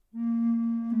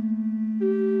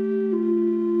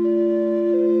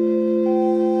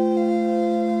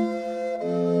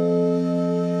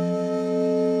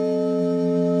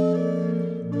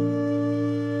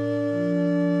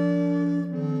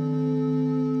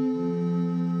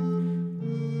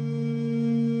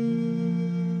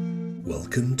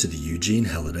Welcome to the Eugene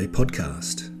Halliday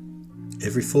podcast.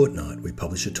 Every fortnight we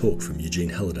publish a talk from Eugene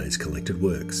Halliday's collected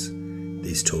works.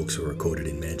 These talks were recorded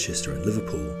in Manchester and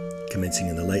Liverpool, commencing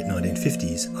in the late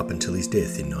 1950s up until his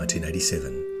death in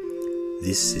 1987.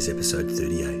 This is episode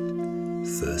 38,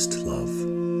 First Love.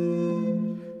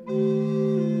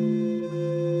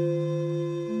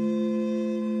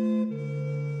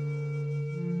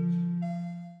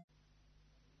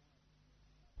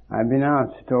 I've been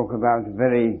asked to talk about a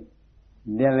very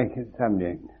delicate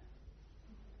subject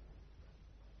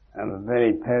of a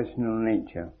very personal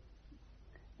nature.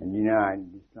 And you know I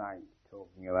dislike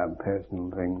talking about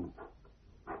personal things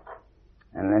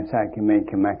unless I can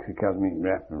make a macrocosmic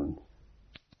reference.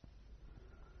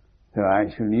 So I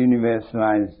shall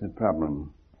universalize the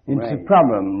problem. It's a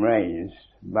problem raised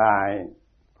by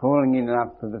falling in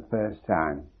love for the first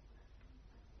time.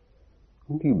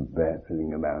 What are you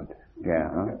baffling about,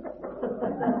 girl?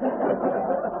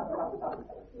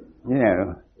 You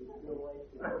know,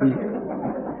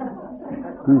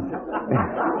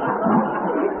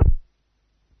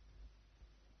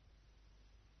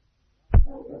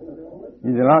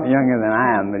 he's a lot younger than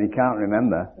I am, but he can't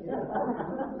remember.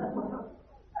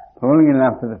 Falling in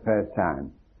love for the first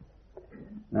time.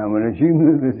 Now we'll assume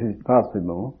that this is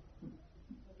possible,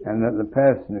 and that the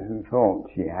person who thought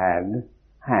she had,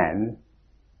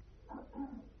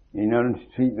 in order to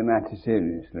treat the matter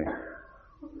seriously.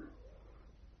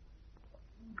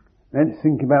 Let's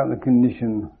think about the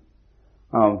condition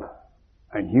of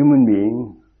a human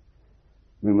being.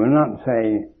 We will not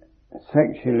say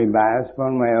sexually biased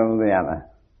one way or the other.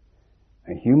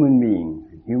 A human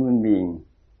being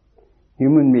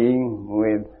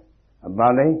with a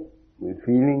body, with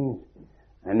feelings,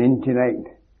 an intellect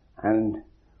and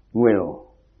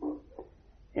will,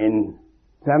 in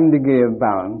some degree of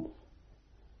balance,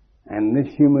 and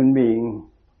this human being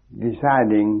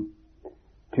deciding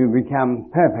to become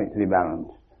perfectly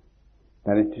balanced.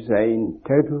 That is to say, in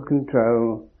total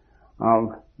control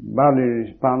of body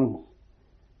response,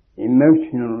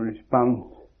 emotional response,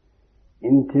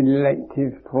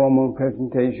 intellective formal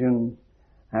presentation,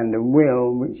 and a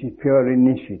will which is pure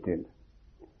initiative.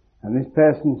 And this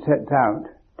person sets out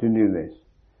to do this,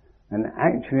 and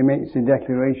actually makes a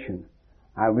declaration: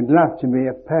 I would love to be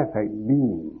a perfect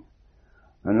being,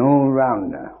 an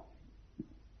all-rounder.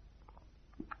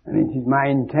 And it is my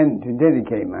intent to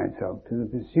dedicate myself to the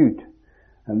pursuit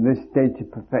of this state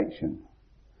of perfection,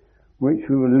 which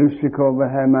we will loosely call the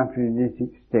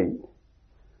hermaphroditic state,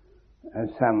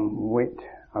 as some wit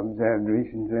observed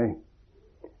recently,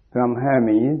 from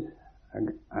Hermes,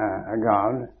 a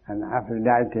god, and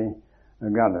Aphrodite, a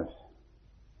goddess.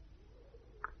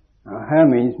 Now,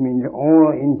 Hermes means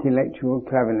all intellectual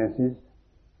clevernesses,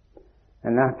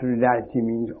 and Aphrodite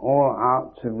means all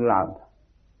arts of love.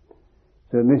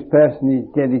 So this person is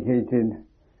dedicated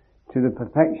to the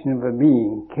perfection of a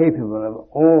being capable of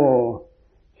all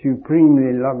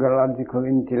supremely logological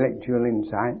intellectual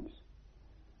insights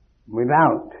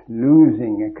without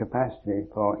losing a capacity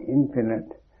for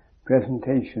infinite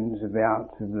presentations of the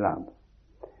arts of love.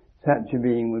 Such a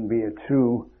being would be a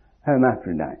true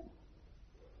hermaphrodite.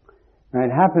 Now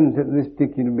it happens that this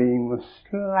particular being was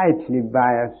slightly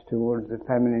biased towards the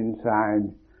feminine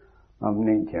side of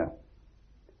nature.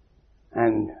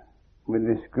 And with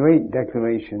this great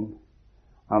declaration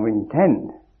of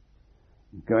intent,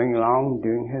 going along,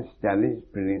 doing her studies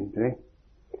brilliantly,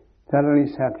 thoroughly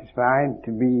satisfied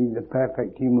to be the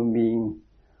perfect human being,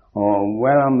 or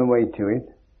well on the way to it,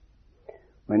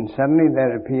 when suddenly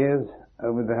there appears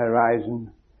over the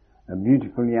horizon a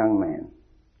beautiful young man,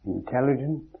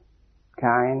 intelligent,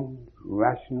 kind,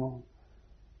 rational,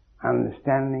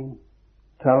 understanding,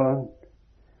 tolerant,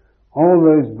 all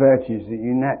those virtues that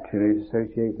you naturally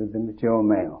associate with the mature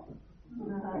male.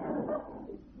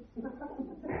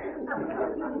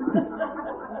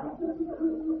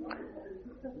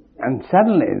 And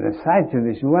suddenly the sight of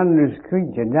this wondrous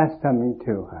creature does something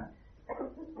to her.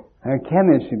 Her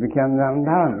chemistry becomes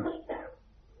unbalanced.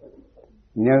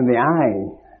 You know, the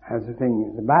eye has a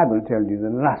thing, the Bible tells you, the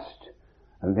lust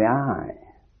of the eye.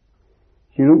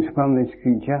 She looks upon this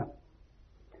creature.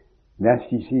 Does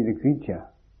she see the creature?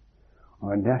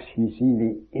 Or does she see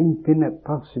the infinite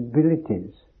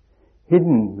possibilities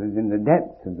hidden within the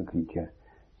depths of the creature,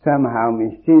 somehow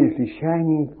mysteriously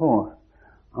shining forth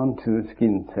onto the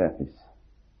skin surface?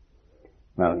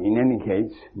 Well, in any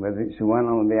case, whether it's the one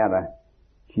or the other,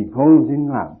 she falls in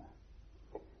love.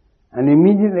 And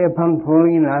immediately upon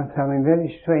falling in love, something very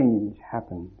strange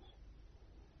happens.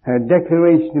 Her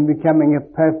declaration of becoming a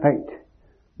perfect,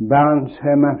 balanced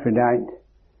hermaphrodite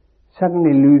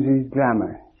suddenly loses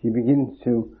glamour. She begins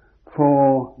to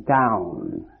fall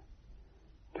down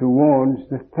towards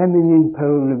the feminine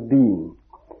pole of being.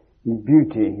 His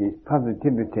beauty, his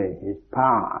positivity, his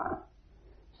power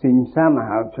seemed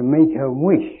somehow to make her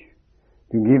wish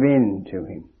to give in to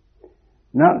him.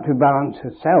 Not to balance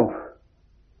herself,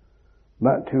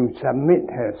 but to submit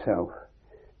herself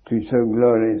to so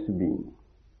glorious a being.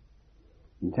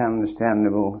 It's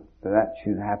understandable that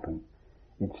should happen.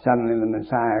 If suddenly the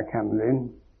Messiah comes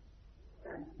in,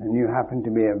 and you happen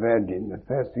to be a virgin, the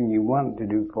first thing you want to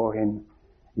do for him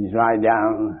is lie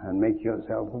down and make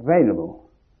yourself available.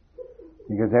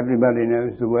 Because everybody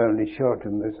knows the world is short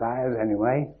of Messiahs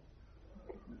anyway,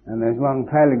 and there's one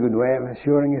fairly good way of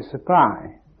assuring a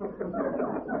supply,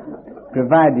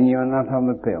 providing you're not on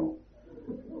the pill.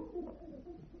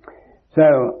 So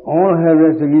all her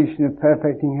resolution of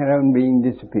perfecting her own being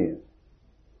disappears.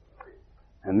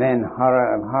 And then,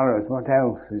 horror of horrors, what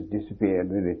else has disappeared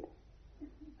with it?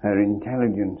 Her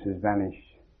intelligence has vanished.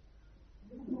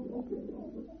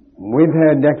 With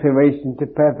her declaration to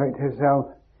perfect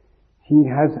herself, she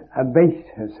has abased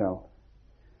herself.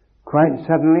 Quite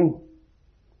suddenly,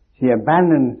 she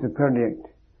abandons the project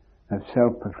of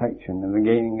self-perfection and the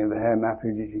gaining of the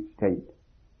hermaphroditic state.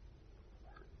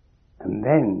 And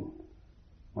then,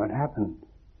 what happens?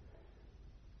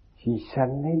 She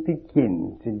suddenly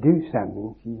begins to do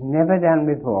something she's never done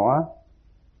before,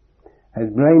 has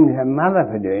blamed her mother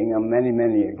for doing on many,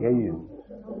 many occasions.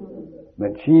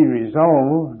 But she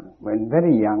resolved, when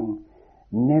very young,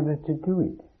 never to do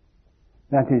it.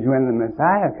 That is when the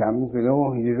Messiah comes with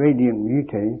all his radiant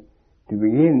beauty to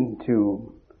begin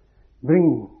to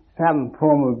bring some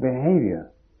form of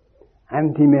behavior,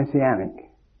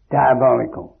 anti-messianic,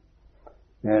 diabolical.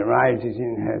 There arises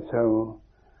in her soul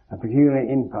a peculiar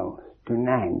impulse to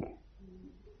nag,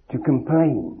 to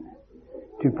complain,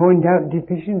 to point out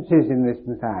deficiencies in this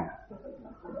Messiah,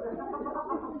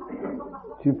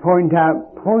 to point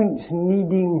out points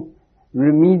needing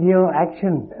remedial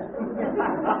action.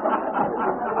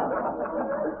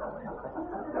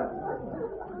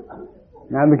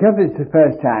 Now, because it's the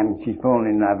first time she's fallen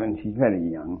in love and she's very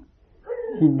young,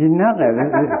 she did not know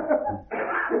that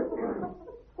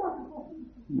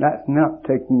that's not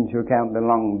taking into account the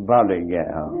long body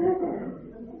girl.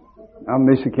 On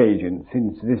this occasion,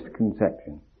 since this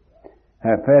conception,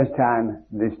 her first time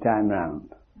this time round,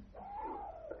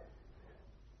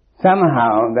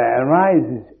 somehow there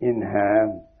arises in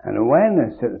her an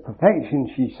awareness that the perfection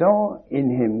she saw in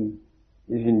him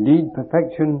is indeed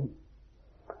perfection,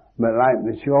 but like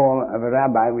the shawl of a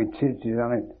rabbi with tzitzis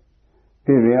on it,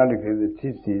 periodically the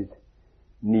tzitzis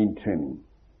need trimming.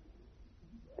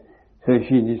 So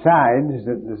she decides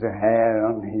that there's a hair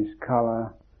on his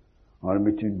collar or a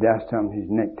bit of dust on his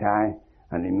necktie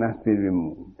and it must be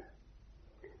removed.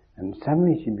 And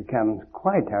suddenly she becomes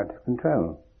quite out of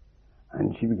control.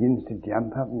 And she begins to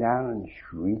jump up and down and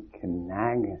shriek and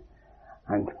nag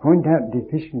and to point out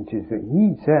deficiencies that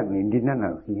he certainly did not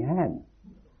know he had.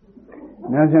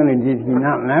 Not only did he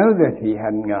not know that he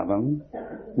hadn't got them,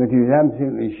 but he was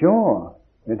absolutely sure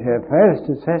that her first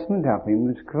assessment of him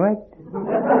was correct.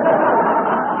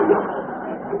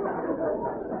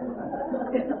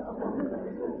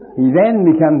 He then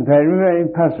becomes very, very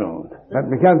puzzled. But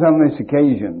because on this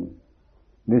occasion,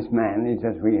 this man is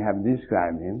as we have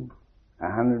described him,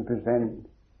 100%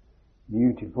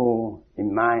 beautiful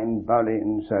in mind, body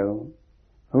and soul,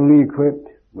 fully equipped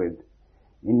with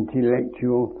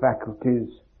intellectual faculties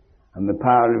and the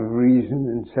power of reason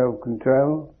and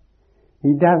self-control,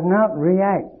 he does not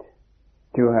react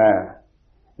to her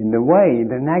in the way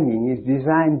the nagging is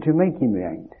designed to make him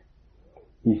react.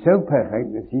 He's so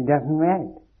perfect that he doesn't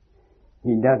react.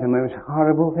 He does the most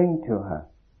horrible thing to her.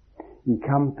 He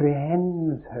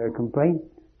comprehends her complaint.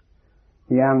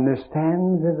 He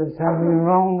understands that there's something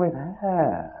wrong with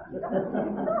her,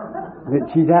 that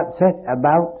she's upset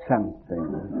about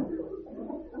something.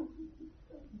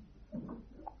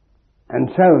 And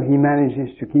so he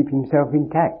manages to keep himself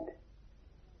intact.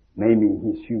 Maybe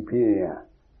he's superior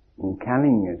in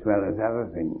cunning as well as other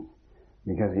things,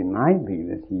 because it might be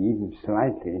that he even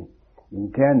slightly,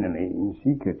 internally, in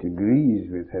secret,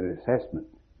 agrees with her assessment.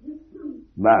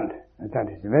 But that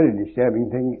is a very disturbing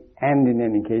thing, and in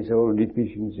any case all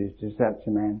deficiencies to such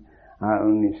a man are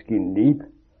only skin deep,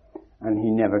 and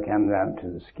he never comes out to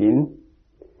the skin.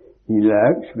 He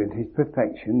lurks with his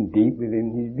perfection deep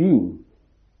within his being.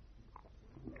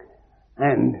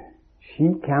 And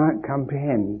she cannot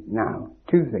comprehend now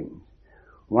two things.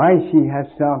 Why she has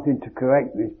started to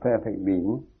correct this perfect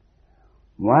being,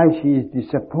 why she is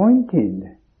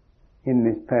disappointed in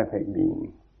this perfect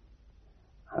being,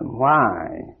 and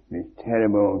why this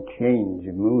terrible change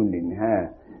of mood in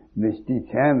her, this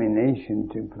determination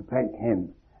to perfect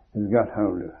him, has got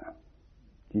hold of her.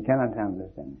 She cannot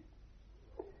understand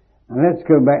it. And let's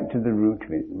go back to the root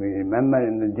of it. We remember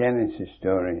in the Genesis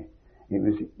story, it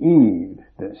was Eve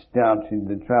that started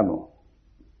the trouble.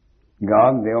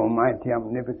 God, the Almighty,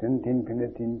 Omnipotent,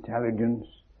 Infinite Intelligence,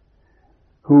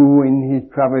 who in His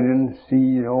providence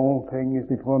sees all things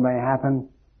before they happen.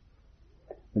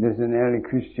 But as an early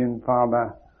Christian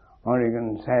father,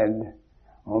 Origen said,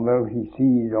 although He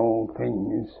sees all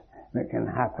things that can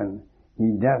happen,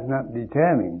 He does not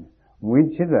determine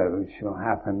which of those shall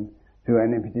happen to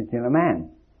any particular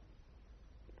man.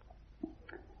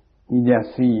 He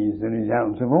just sees the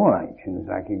results of all actions,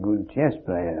 like a good chess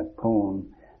player.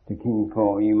 Pawn to king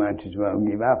 4, you might as well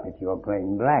give up if you're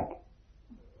playing black.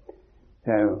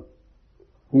 So,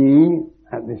 He,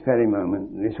 at this very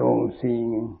moment, this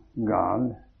all-seeing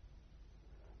God,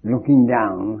 looking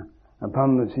down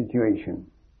upon the situation,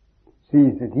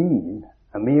 sees that Eve,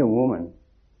 a mere woman,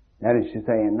 that is to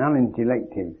say, a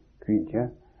non-intellective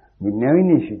creature, with no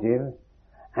initiative,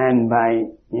 and by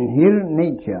inherent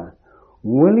nature,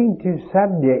 willing to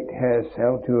subject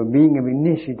herself to a being of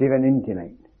initiative and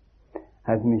intellect,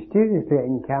 has mysteriously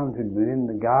encountered within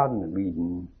the Garden of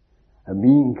Eden a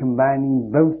being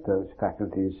combining both those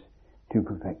faculties to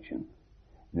perfection,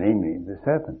 namely the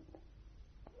serpent.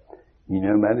 You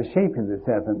know by the shape of the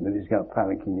serpent that he's got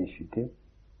phallic initiative,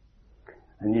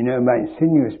 and you know by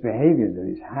sinuous behavior that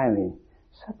is highly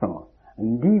subtle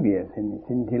and devious in its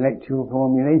intellectual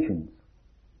formulations.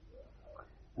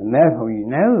 And therefore you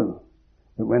know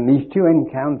that when these two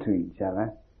encounter each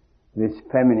other, this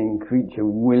feminine creature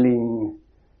willing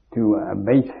to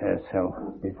abase herself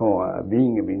before a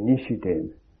being of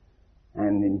initiative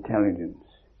and intelligence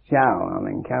shall, on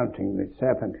encountering the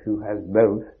serpent who has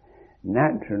both,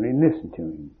 naturally listen to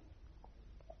him.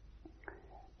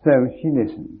 So she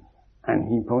listens, and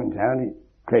he points out it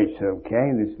tastes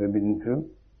okay, this forbidden fruit.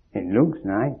 It looks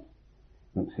nice.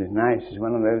 Looks as nice as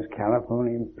one of those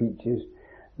California peaches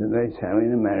that they sell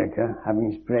in America,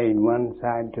 having sprayed one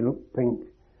side to look pink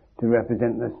to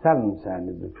represent the southern side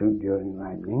of the fruit during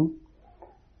ripening.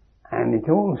 And it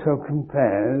also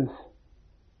compares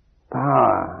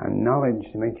power and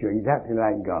knowledge to make you exactly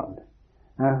like God.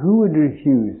 Now, who would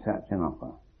refuse such an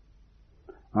offer?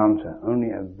 Answer, only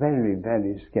a very,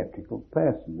 very skeptical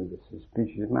person with a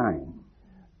suspicious mind.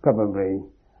 Probably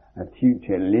a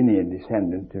future linear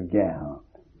descendant of Gerhardt.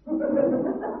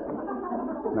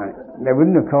 Right. They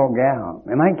wouldn't have called Gerhardt.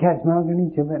 They might catch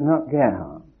Margarita, but not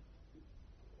Gerhardt.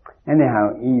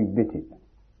 Anyhow, Eve bit it.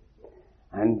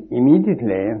 And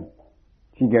immediately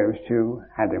she goes to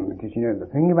Adam, because you know the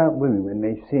thing about women when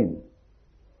they sin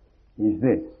is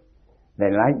this: they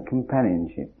like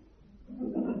companionship.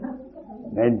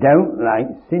 They don't like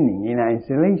sinning in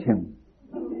isolation.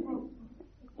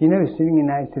 You know, sinning in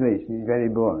isolation is very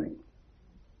boring.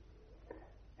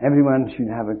 Everyone should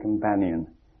have a companion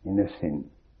in a sin.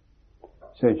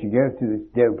 So she goes to this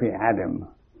dopey Adam,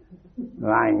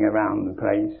 lying around the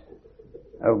place,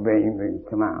 obeying the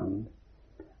command,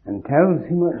 and tells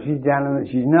him what she's done and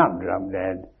that she's not drop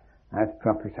dead, as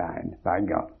prophesied by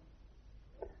God.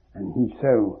 And he's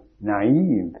so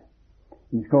naive.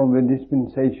 It's called the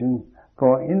dispensation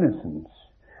for innocence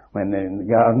when they're in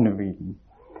the Garden of Eden.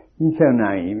 He's so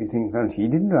naive, he thinks, well, she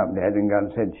didn't drop dead, and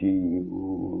God said she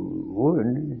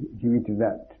would. If you eat of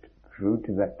that fruit,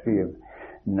 of that tree of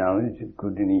knowledge of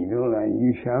good and evil,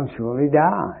 you shall surely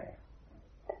die.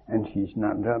 And she's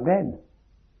not dropped dead.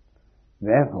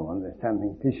 Therefore, there's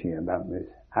something fishy about this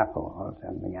apple, or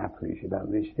something appleish about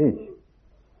this fish.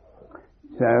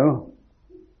 So,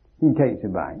 he takes a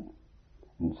bite,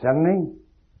 and suddenly,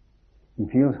 he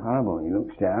feels horrible. He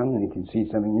looks down and he can see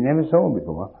something he never saw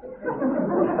before.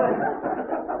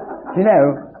 You know,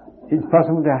 it's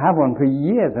possible to have one for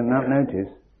years and not notice.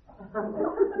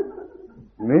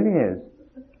 It really is.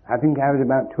 I think I was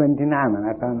about 29 when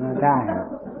I found out I had.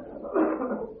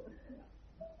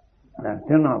 I've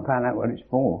still not found out what it's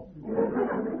for.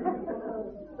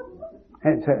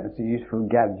 It's a useful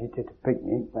gadget at a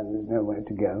picnic when there's nowhere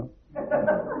to go.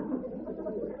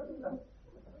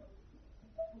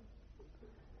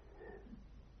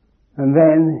 And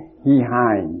then he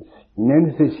hides. You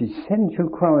notice this essential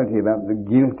quality about the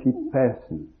guilty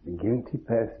person. The guilty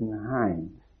person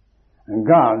hides. And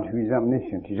God, who is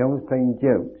omniscient, is always playing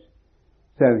jokes.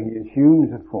 So he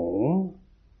assumes a form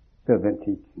so that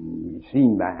he can be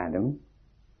seen by Adam.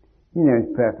 He knows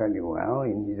perfectly well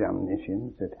in his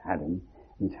omniscience that Adam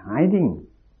is hiding,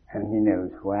 and he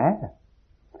knows where.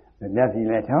 But does he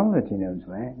let on that he knows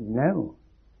where? No.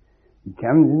 He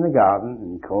comes in the garden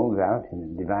and calls out in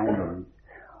a divine voice,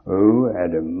 "O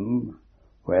Adam,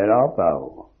 where art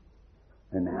thou?"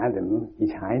 And Adam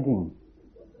is hiding.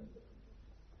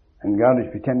 And God is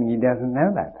pretending he doesn't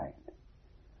know that fact.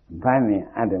 And finally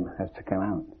Adam has to come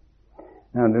out.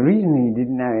 Now the reason he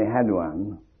didn't know he had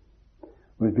one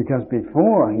was because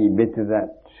before he bit of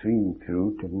that tree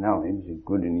fruit of knowledge of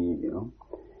good and evil,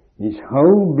 his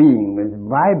whole being was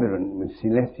vibrant with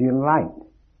celestial light.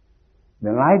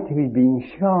 The light of his being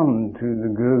shone through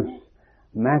the gross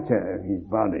matter of his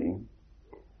body,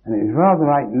 and it was rather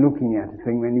like looking at a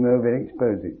thing when you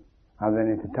overexpose it, other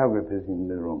than if photographers in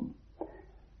the room.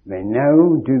 They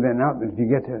know, do they not, that if you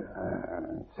get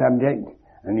a subject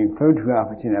and you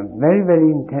photograph it in a very,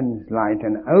 very intense light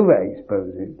and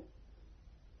overexpose it,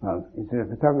 well, instead of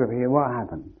photography here, what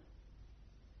happens?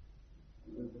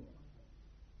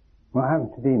 What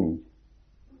happens to the image?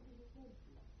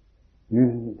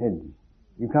 Loses its edges.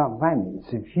 You can't find it. It's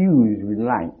suffused with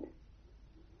light.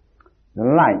 The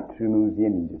light removes the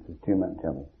image if there's too much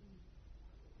of it.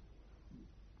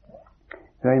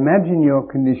 So imagine your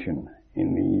condition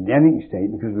in the Edenic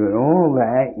state, because we're all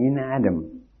there in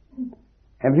Adam.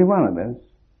 Every one of us,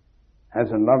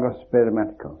 as a logos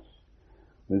spermaticos,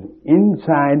 was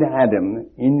inside Adam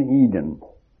in Eden.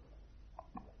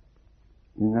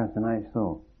 Isn't that a nice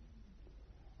thought?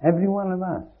 Every one of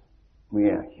us. We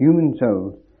are human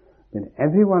souls, but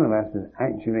every one of us was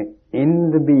actually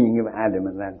in the being of Adam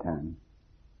at that time.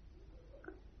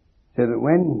 So that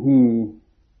when he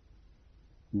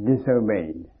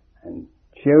disobeyed and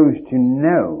chose to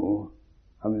know,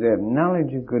 observe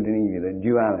knowledge of good and evil, a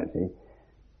duality,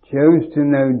 chose to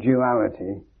know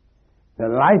duality, the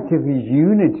light of his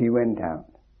unity went out.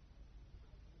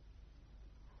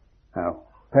 Now,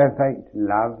 perfect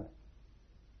love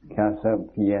casts out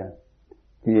fear,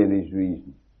 fear is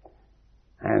reason.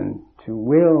 And to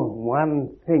will one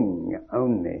thing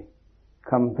only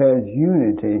confers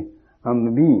unity on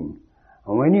the being.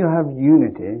 And when you have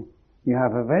unity, you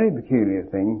have a very peculiar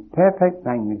thing, perfect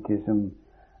magnetism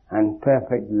and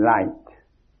perfect light.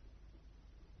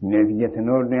 You know, if you get an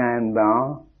ordinary iron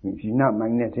bar, which is not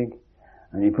magnetic,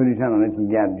 and you put it on a little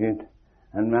gadget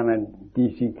and run a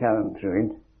DC current through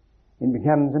it, it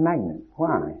becomes a magnet.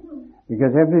 Why?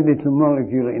 Because every little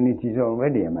molecule in it is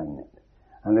already a magnet.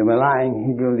 And they were lying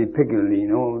higgledy-piggledy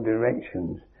in all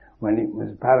directions when it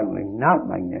was apparently not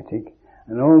magnetic,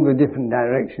 and all the different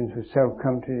directions were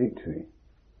self-contradictory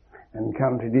and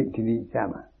contradicted each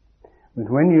other.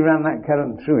 But when you run that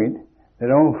current through it,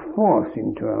 they're all forced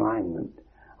into alignment.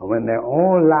 And when they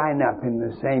all line up in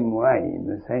the same way, in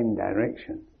the same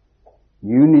direction,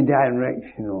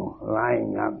 unidirectional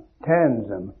lining up turns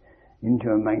them into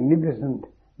a magnificent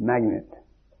magnet.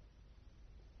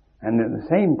 And at the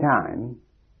same time,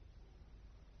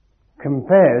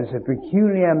 confers a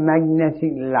peculiar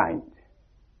magnetic light,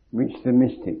 which the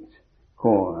mystics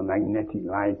call a magnetic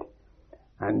light,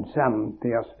 and some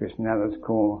theosophists and others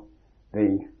call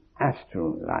the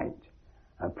astral light,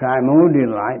 a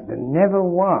primordial light that never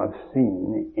was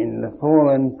seen in the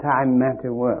fallen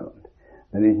time-matter world,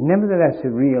 but is nevertheless a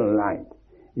real light.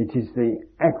 It is the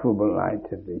equable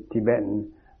light of the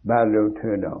Tibetan Bardo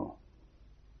Turdo.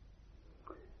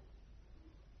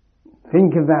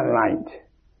 Think of that light,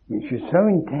 which is so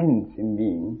intense in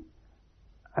being,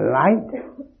 a light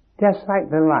just like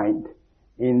the light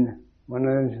in one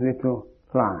of those little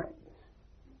flies.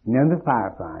 You know the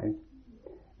fireflies?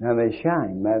 Now they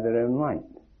shine by their own light.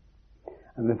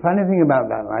 And the funny thing about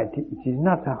that light, it is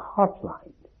not a hot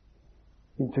light.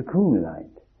 It's a cool light.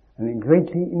 And it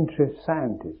greatly interests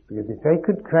scientists, because if they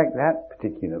could crack that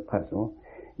particular puzzle,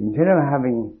 instead of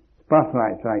having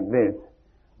spotlights like this,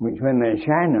 which when they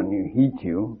shine on you, heat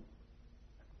you,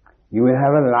 you would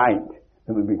have a light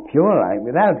that would be pure light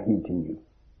without heating you.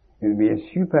 It would be a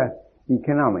super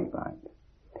economic light.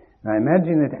 Now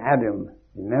imagine that Adam,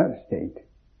 in that state,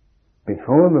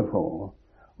 before the fall,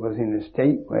 was in a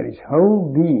state where his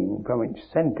whole being from its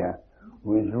center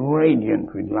was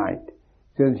radiant with light,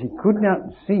 so that he could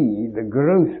not see the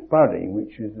gross body,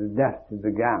 which was the dust of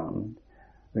the ground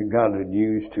that God had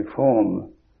used to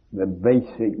form the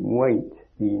basic weight,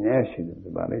 the inertia of the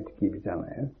body to keep it on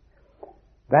earth.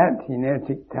 That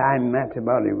inertic time-matter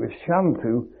body was shone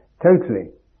through totally,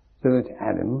 so that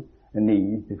Adam and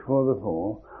Eve, before the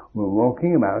fall, were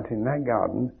walking about in that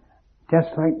garden just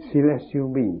like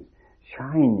celestial beings,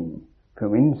 shining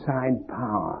from inside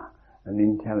power and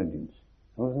intelligence.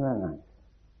 Wasn't that nice?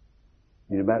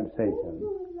 You're about to say something.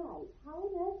 How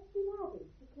on earth did Adam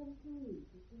become to Eve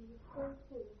if he was so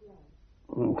full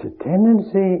of light? It's a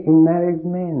tendency in married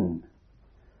men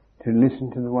to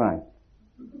listen to the wife.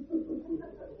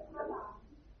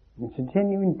 It's a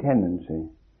genuine tendency.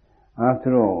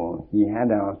 After all, he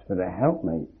had asked for a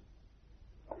helpmate,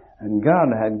 and God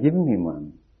had given him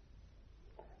one.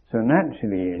 So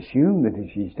naturally he assumed that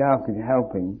if she started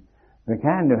helping, the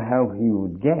kind of help he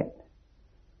would get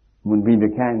would be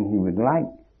the kind he would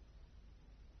like.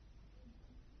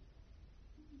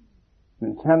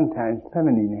 But sometimes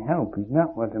feminine help is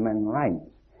not what a man likes.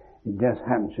 It just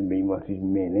happens to be what is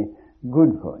merely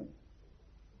good for him,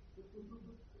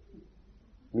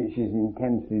 which is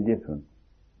intensely different.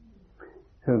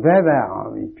 So there they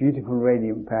are, this beautiful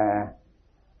radiant pair,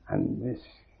 and this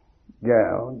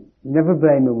girl. Never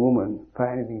blame a woman for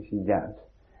anything she does,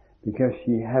 because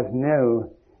she has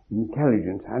no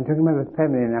intelligence. I'm talking about the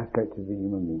feminine aspect of the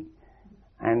human being,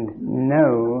 and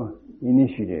no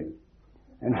initiative.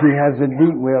 And she has a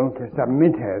deep will to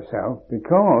submit herself,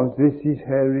 because this is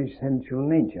her essential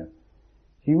nature.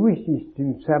 She wishes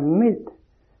to submit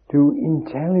to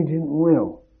intelligent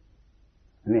will.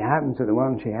 And it happens that the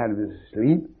one she had was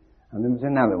asleep, and there was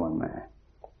another one there.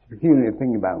 It's a peculiar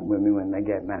thing about women when they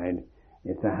get married.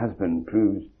 If the husband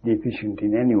proves deficient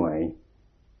in any way,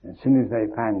 as soon as they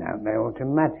find out, they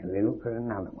automatically look for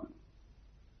another one.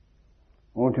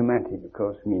 Automatic, of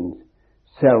course, means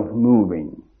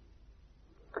self-moving.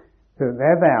 So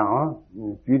there they are, in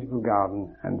this beautiful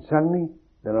garden, and suddenly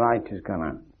the light has gone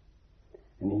out.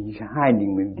 And he's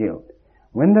hiding with guilt.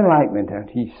 When the light went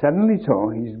out, he suddenly saw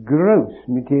his gross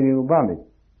material body.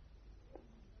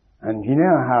 And you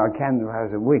know how a candle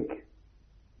has a wick,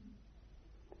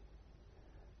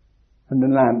 and the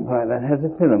lamp like that has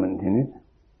a filament in it.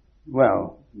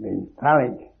 Well, the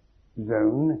phallic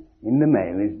zone in the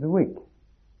male is the wick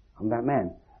of that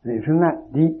man. And it's from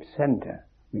that deep center,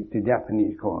 which the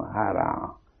Japanese call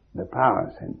hara, the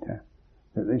power center,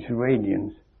 that this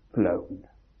radiance flowed.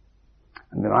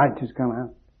 And the light has come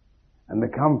out, and the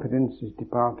confidence has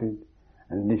departed,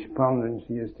 and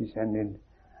despondency has descended,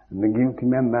 and the guilty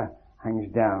member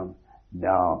hangs down,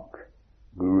 dark,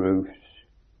 gross,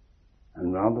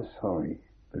 and rather sorry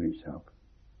for himself.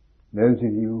 Those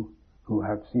of you who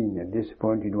have seen a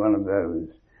disappointed one of those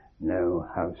know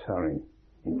how sorry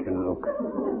it can look.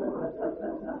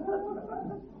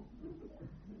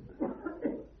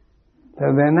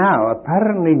 So they're now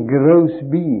apparently gross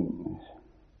beings,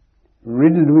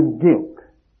 riddled with guilt,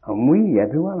 and we,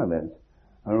 every one of us,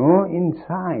 are all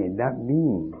inside that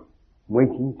being,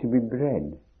 waiting to be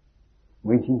bred,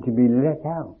 waiting to be let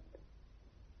out.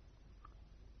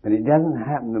 But it doesn't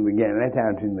happen that we get let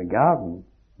out in the garden,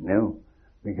 no,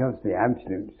 because the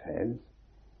Absolute says,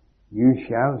 you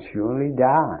shall surely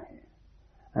die.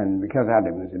 And because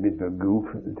Adam was a bit of a goof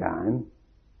at the time,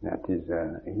 that is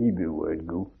a Hebrew word,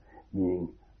 goof, meaning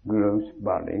gross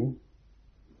body,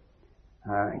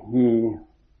 he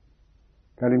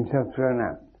got himself thrown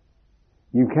out.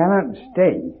 You cannot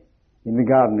stay in the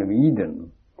Garden of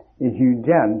Eden if you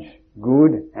judge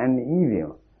good and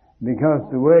evil, because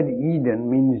the word Eden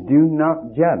means do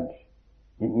not judge.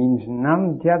 It means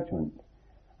non-judgment.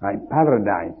 Like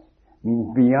paradise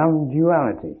means beyond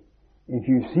duality. If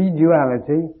you see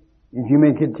duality, if you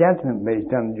make a judgment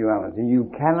based on duality,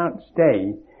 you cannot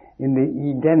stay in the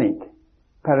Edenic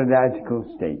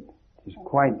paradisical state. It is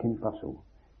quite impossible,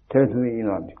 totally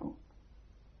illogical.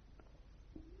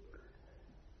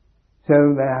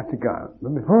 So they have to go out.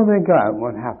 But before they go out,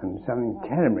 what happens? Something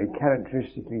terribly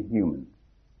characteristically human.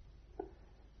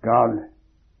 God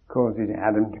causes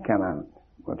Adam to come out.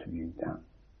 What have you done?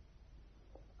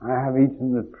 I have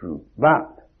eaten the fruit.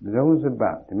 But, there's always a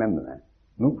but, remember that.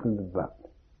 Look for the but.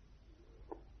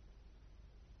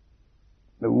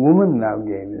 The woman thou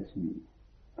gavest me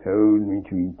told me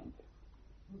to eat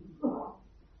it.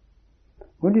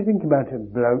 What do you think about a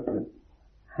bloke that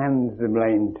hands the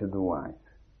blame to the wife?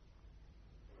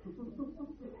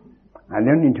 I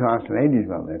don't need to ask ladies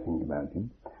what they think about him,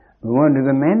 but what do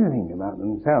the men think about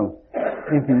themselves?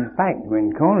 If in fact,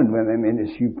 when cornered, when they made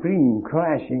a supreme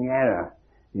crashing error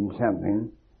in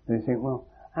something, they think, well,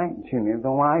 actually,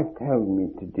 the wife told me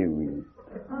to do it.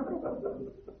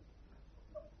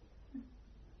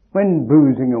 When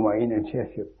boozing away in a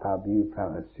Cheshire pub, you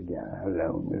fellas together,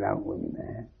 alone, without women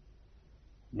there,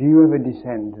 do you ever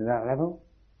descend to that level?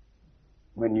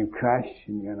 When you crash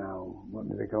and you're now, what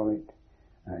do they call it,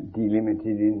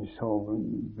 delimited,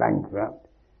 insolvent, bankrupt,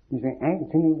 you think,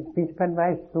 actually, the piece of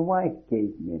advice the wife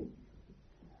gave me.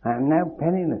 I'm now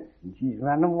penniless, and she's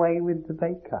run away with the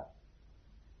baker.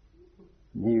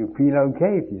 Do you feel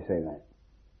okay if you say that?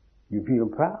 Do you feel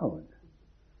proud?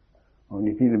 Or do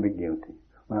you feel a bit guilty?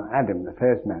 Well, Adam, the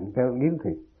first man, felt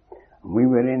guilty. And we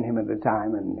were in him at the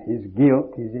time, and his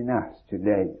guilt is in us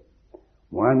today.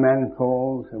 One man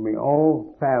falls, and we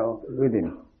all fell with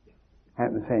him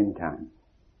at the same time.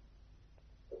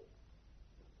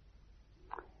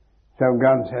 So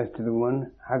God says to the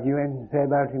one, have you anything to say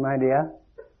about him, my dear?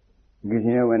 Because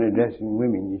you know, when addressing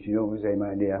women, you should always say,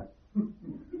 my dear.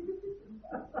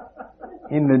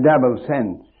 In the double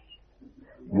sense.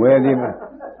 Where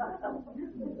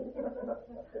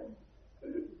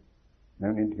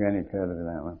don't need to go any further with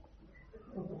that one.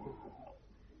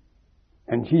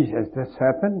 And she says, the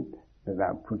serpent that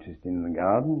thou puttest in the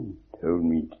garden told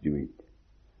me to do it.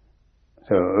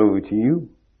 So over to you.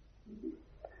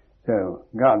 So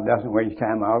God doesn't waste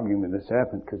time arguing with the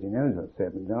serpent because he knows what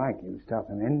serpents are like. He'll start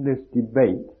an endless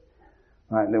debate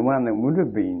like the one that would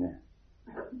have been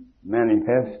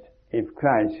manifest if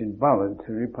Christ had bothered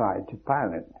to reply to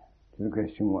Pilate to the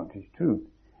question, what is truth?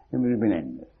 It would have been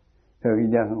endless. So he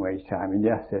doesn't waste time. He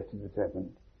just says to the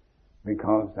serpent,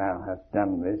 because thou hast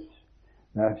done this,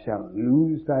 thou shalt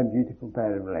lose thy beautiful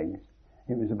pair of legs.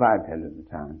 It was a biped at the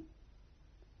time.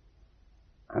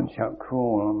 And shalt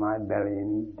crawl on thy belly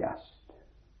and eat dust,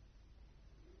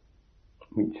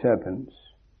 which serpents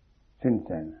since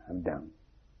then have done.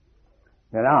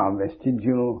 There are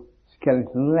vestigial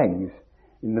skeletal legs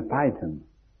in the python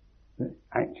that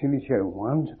actually show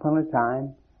once upon a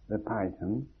time the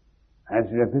python, as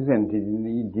represented in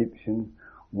the Egyptian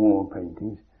wall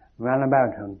paintings, ran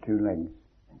about on two legs.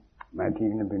 Might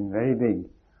even have been very big,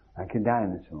 like a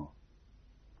dinosaur.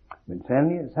 But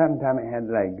certainly at some time it had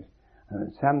legs, and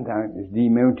at some time it was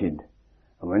demoted.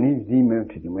 And when it was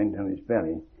demoted and went on its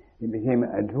belly, it became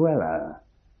a dweller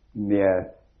in the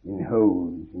earth, in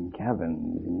holes, in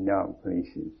caverns, in dark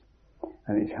places.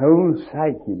 And its whole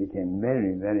psyche became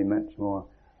very, very much more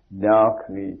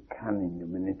darkly cunning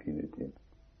and manipulative.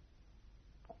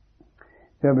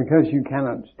 So because you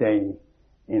cannot stay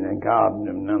in a garden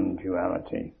of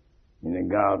non-duality, in a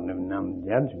garden of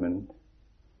non-judgment,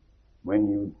 when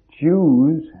you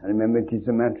choose, and remember it is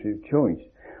a matter of choice,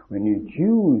 when you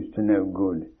choose to know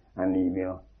good and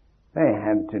evil, they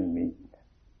have to meet.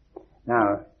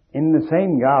 Now, in the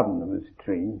same garden there was a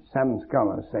tree. Some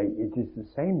scholars say it is the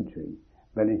same tree,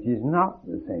 but it is not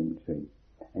the same tree.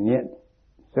 And yet,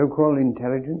 so-called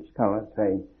intelligent scholars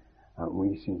say,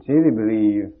 we sincerely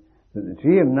believe that the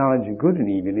tree of knowledge of good and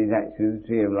evil is actually the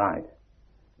tree of life.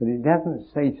 But it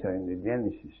doesn't say so in the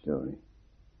Genesis story.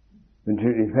 But it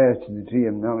refers to the tree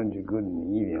of knowledge of good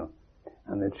and evil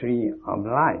and the tree of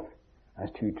life as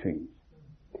two trees.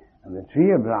 And the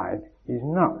tree of life is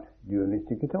not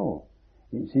dualistic at all.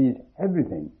 It sees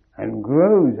everything and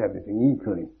grows everything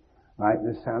equally, like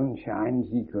the sun shines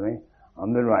equally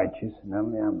on the righteous and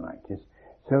on the unrighteous.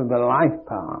 So the life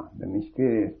power, the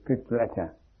mysterious fifth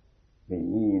letter, the E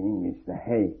in English, the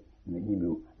He in the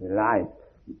Hebrew, life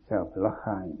itself,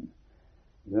 L'chaim,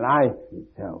 life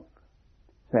itself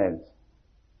says,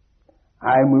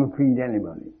 I will feed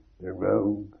anybody, the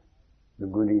rogue, the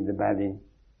goody, the baddie,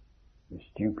 the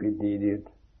stupid, the idiot,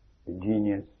 the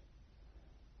genius.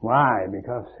 Why?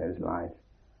 Because, says life,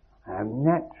 I am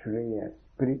naturally a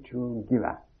spiritual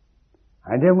giver.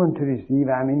 I don't want to receive,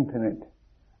 I'm infinite.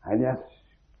 I just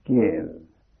give.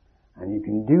 And you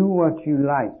can do what you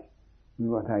like with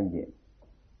what I give.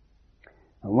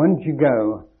 And once you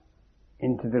go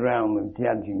into the realm of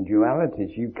judging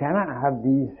dualities, you cannot have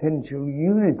the essential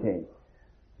unity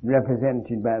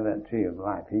represented by that tree of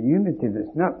life. A unity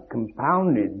that's not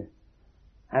compounded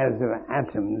as of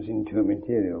atoms into a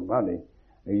material body.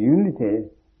 A unity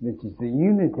that is the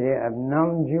unity of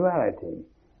non-duality.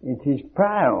 It is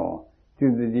prior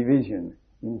to the division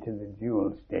into the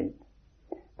dual state.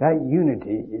 That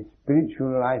unity is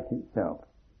spiritual life itself.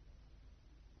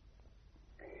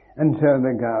 And so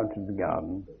they go out of the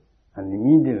garden, and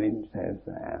immediately it says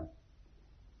there,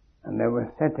 and there was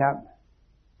set up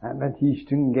at that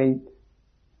eastern gate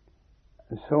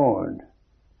a sword,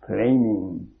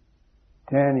 flaming,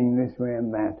 turning this way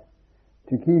and that,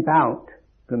 to keep out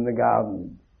from the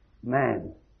garden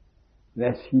man,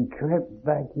 lest he crept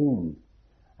back in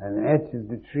and ate of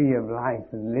the tree of life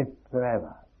and lived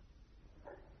forever.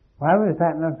 Why was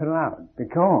that not allowed?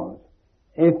 Because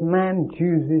if man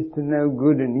chooses to know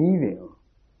good and evil,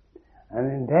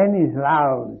 and then is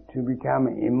allowed to become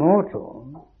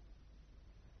immortal,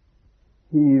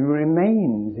 he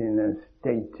remains in a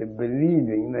state of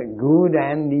believing that good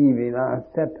and evil are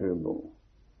separable.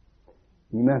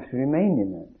 He must remain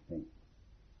in that state.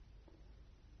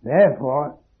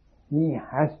 Therefore, he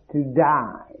has to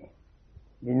die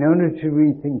in order to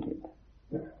rethink it.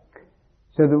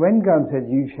 So that when God said,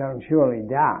 you shall surely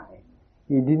die,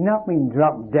 he did not mean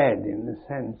drop dead in the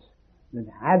sense that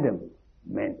Adam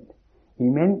meant. He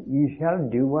meant you shall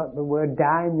do what the word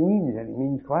die means, and it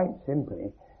means quite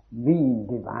simply, be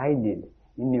divided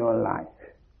in your life.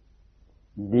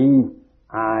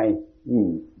 D-I-E,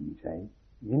 you say.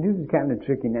 You can do this kind of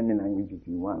trick in any language if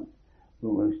you want, but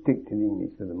we'll stick to the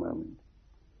English for the moment.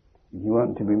 if you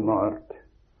want to be mort,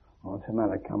 or some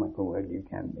other comical word you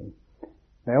can be,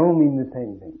 they all mean the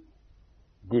same thing.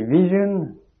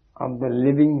 Division of the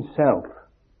living self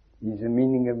is the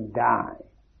meaning of die.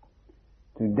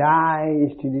 To die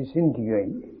is to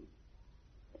disintegrate.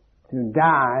 To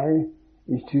die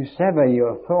is to sever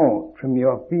your thought from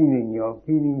your feeling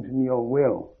from your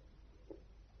will.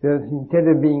 So that instead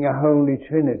of being a holy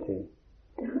trinity,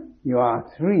 you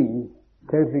are three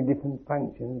totally different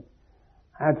functions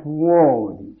at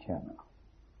war with each other.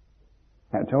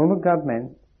 That's all that God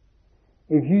meant.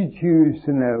 If you choose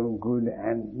to know good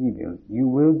and evil, you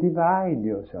will divide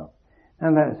yourself.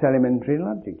 And that's elementary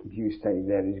logic. If you say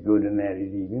there is good and there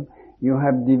is evil, you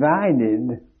have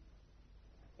divided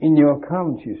in your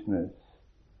consciousness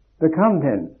the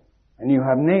content. And you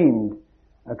have named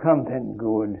a content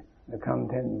good, a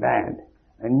content bad.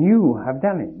 And you have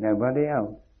done it, nobody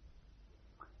else.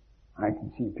 I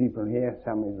can see people here,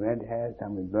 some with red hair,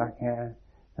 some with black hair,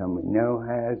 some with no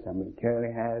hair, some with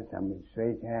curly hair, some with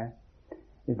straight hair.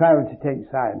 If I were to take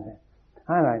sides,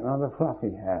 I like rather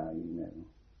fluffy hair,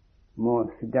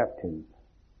 more seductive.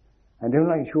 I don't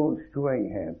like short, straight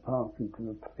hair, parted to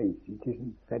the face. It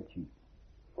isn't fetching.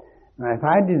 Now, if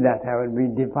I did that, I would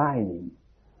be dividing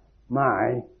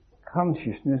my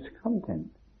consciousness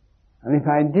content. And if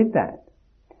I did that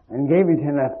and gave it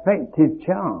an affective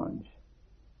charge,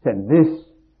 said this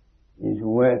is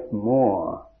worth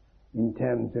more in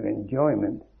terms of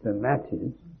enjoyment than that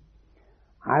is,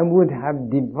 I would have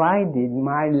divided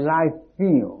my life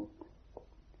field.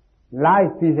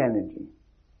 Life is energy.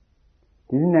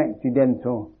 It isn't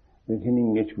accidental that in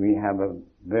English we have a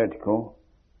vertical,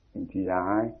 which is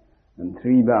I, and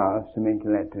 3 bars to make a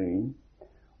letter E.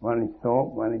 One is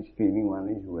thought, one is feeling, one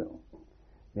is will.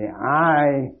 The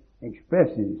I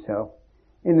expresses itself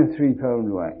in a threefold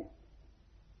way.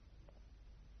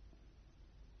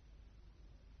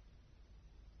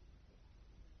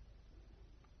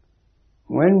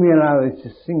 When we allow this to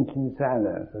sink inside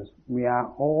us, we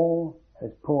are all,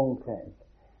 as Paul says,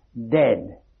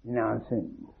 dead in our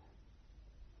sins.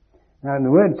 Now the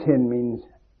word sin means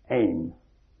aim.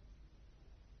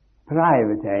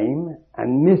 Private aim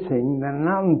and missing the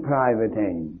non-private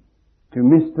aim. To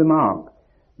miss the mark.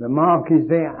 The mark is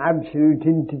the absolute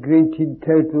integrated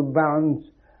total balance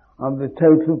of the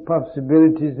total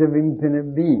possibilities of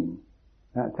infinite being.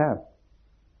 That's us.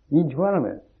 Each one of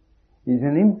us is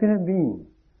an infinite being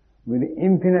with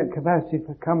infinite capacity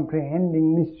for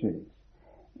comprehending mysteries,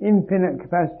 infinite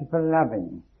capacity for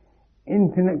loving,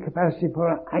 infinite capacity for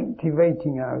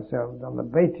activating ourselves on the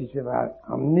basis of our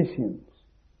omniscience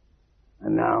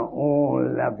and our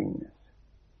all-lovingness.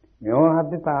 We all have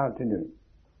the power to do it.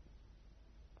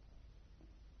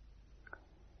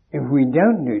 If we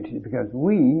don't do it, it's because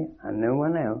we, and no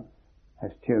one else,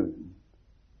 has chosen.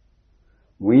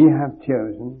 We have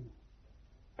chosen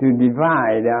to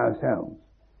divide ourselves.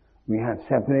 We have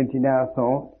separated our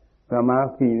thought from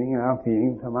our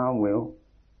feeling from our will,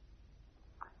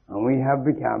 and we have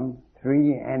become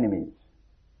 3 enemies.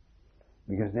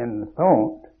 Because then the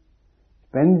thought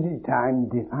spends its time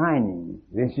defining,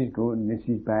 this is good, this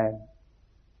is bad,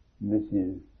 this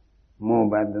is more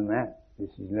bad than that, this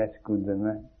is less good than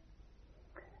that.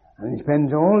 And it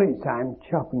spends all its time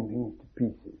chopping things to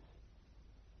pieces.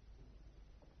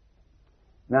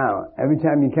 Now, every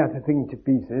time you cut a thing to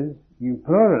pieces, you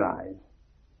pluralize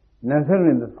not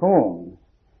only the forms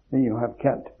that you have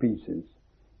cut to pieces,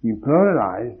 you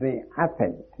pluralize the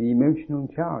affect, the emotional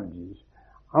charges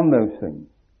on those things.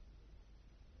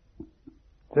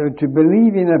 So to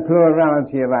believe in a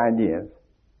plurality of ideas,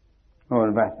 or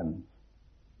of atoms,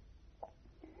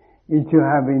 is to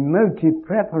have emotive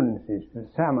preferences for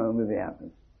some over the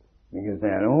others, because they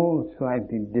are all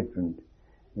slightly different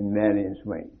in various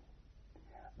ways.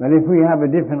 But if we have a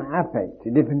different affect,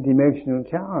 a different emotional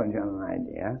charge on an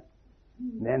idea,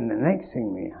 then the next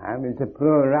thing we have is a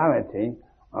plurality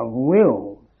of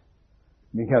wills,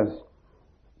 because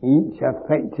each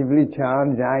affectively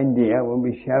charged idea will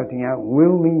be shouting out,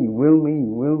 will me, will me,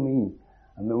 will me.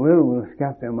 And the will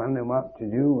scatter and wonder what to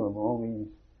do of all these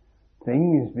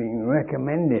things being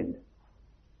recommended.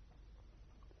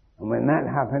 And when that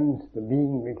happens, the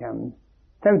being becomes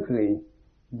totally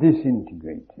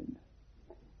disintegrated.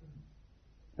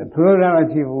 The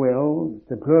plurality of wills,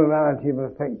 the plurality of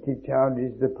affective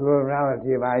charges, the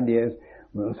plurality of ideas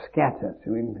will scatter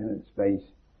through infinite space.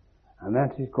 And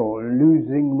that is called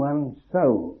losing one's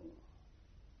soul.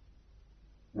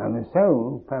 Now the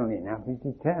soul, funnily enough, is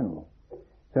eternal.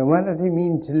 So what does it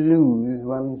mean to lose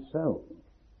one's soul?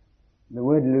 The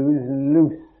word lose and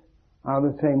loose are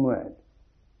the same word.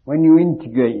 when you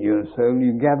integrate your soul,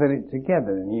 you gather it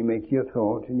together and you make your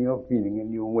thought and your feeling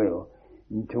and your will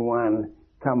into one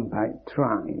compact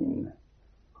trine,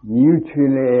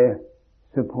 mutually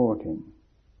supporting.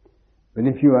 But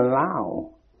if you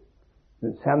allow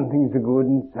that some things are good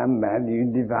and some bad,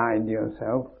 you divide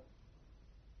yourself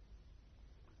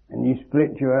and you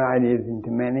split your ideas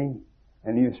into many,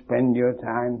 and you spend your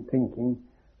time thinking,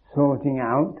 sorting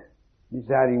out,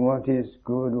 deciding what is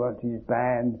good, what is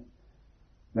bad,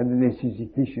 whether this is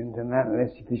efficient and that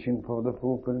less efficient for the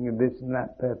fulfilling of this and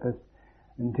that purpose,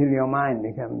 until your mind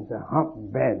becomes a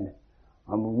hotbed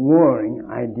of warring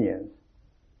ideas.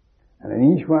 And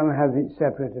then each one has its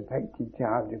separate effective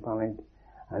charge upon it,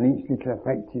 and each little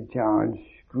effective charge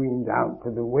screams out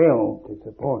for the will to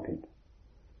support it.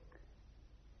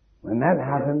 When that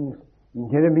happens,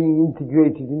 instead of being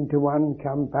integrated into one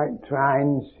compact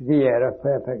trine sphere of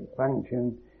perfect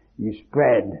function, you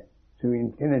spread through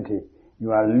infinity.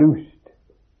 You are loosed.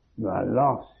 You are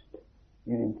lost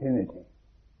in infinity.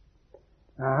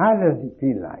 Now, how does it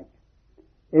feel like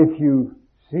if you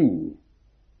see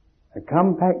a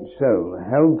compact soul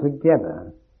held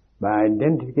together by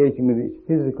identification with its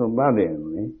physical body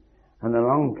only, and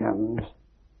along comes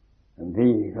a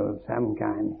vehicle of some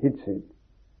kind, hits it,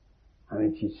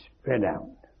 and it is spread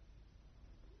out?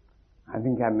 I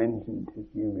think I mentioned to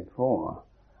you before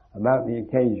about the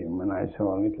occasion when I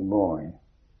saw a little boy,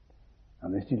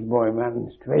 and this little boy ran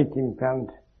straight in front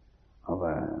of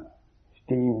a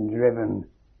steam-driven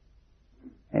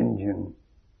engine,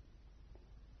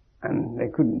 and they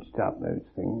couldn't stop those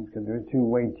things because they were too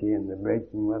weighty and the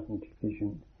braking wasn't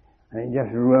efficient, and it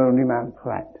just rolled him out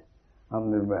flat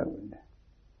on the road.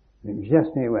 And it was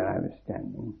just near where I was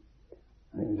standing,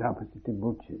 and it was opposite the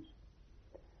butcher's.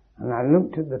 And I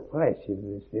looked at the flesh of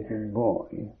this little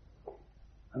boy,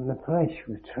 and the flesh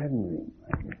was trembling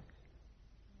like this.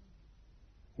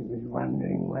 It was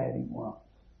wondering where it was.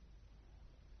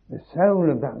 The soul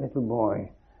of that little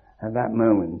boy at that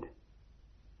moment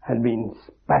had been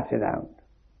spattered out.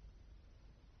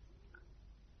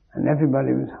 And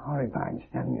everybody was horrified,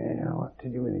 standing there, didn't know what to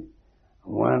do with it.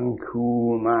 And one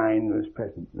cool mind was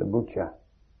present, the butcher.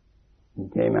 He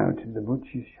came out of the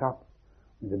butcher's shop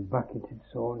with a bucket of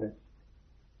sawdust,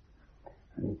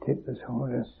 and he tipped the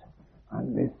sawdust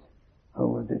like this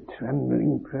over the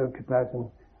trembling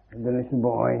protoplasm of the little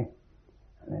boy,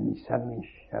 and then he suddenly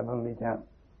shoveled it out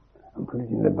and put it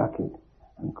in the bucket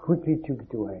and quickly took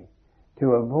it away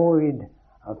to avoid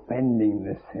offending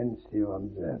the sensitive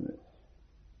observers.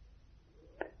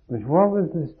 But what was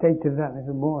the state of that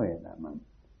little boy at that moment?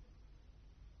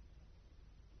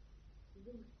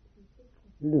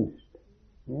 Loosed.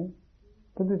 Yeah?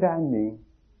 For the time being.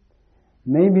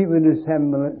 Maybe it would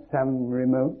assemble at some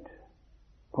remote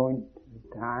point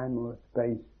of time or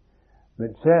space, but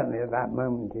certainly at that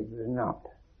moment it was not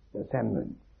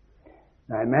assembling.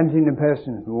 Now imagine a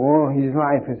person who all his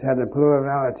life has had a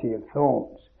plurality of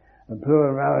thoughts, a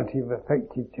plurality of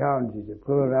affective charges, a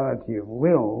plurality of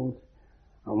wills,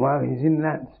 and while he's in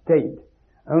that state,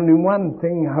 only one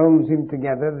thing holds him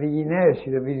together, the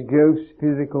inertia of his gross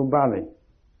physical body.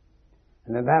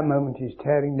 And at that moment he's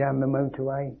tearing down the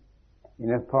motorway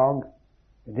in a fog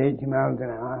at 80 miles an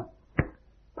hour,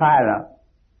 pile up.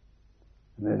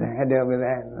 And there's a head over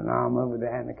there, and an arm over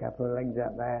there, and a couple of legs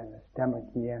up there, and a stomach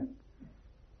here.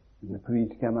 And the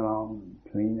police come along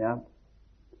and clean up.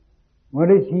 What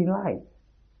is he like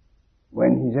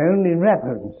when his only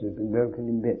reference has been broken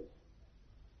in bits?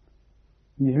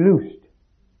 He's loosed.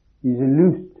 He's a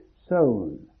loosed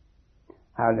soul.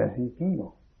 How does he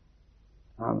feel?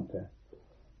 Answer: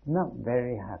 not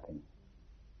very happy.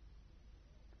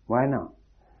 Why not?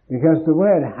 Because the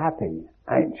word happy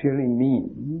actually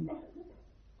means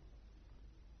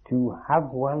to have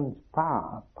one's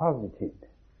power posited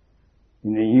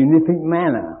in a unific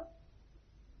manner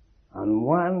on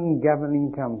one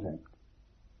governing concept.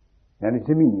 That is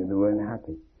the meaning of the word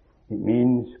happy. It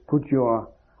means put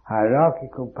your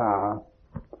hierarchical power,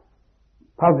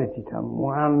 posit it on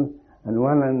one and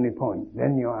one only point.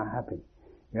 Then you are happy.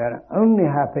 You are only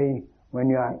happy when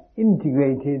you are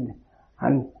integrated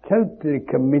and totally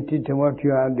committed to what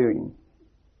you are doing.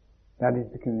 That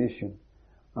is the condition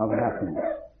of happiness.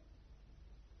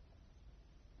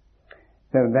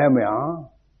 So there we are.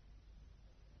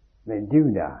 They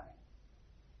do die.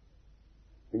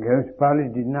 The ghost body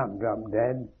did not drop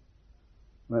dead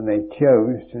when they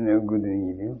chose to know good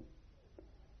and evil,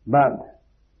 but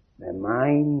their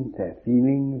minds, their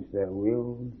feelings, their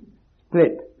wills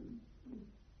split.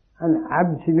 And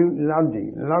absolute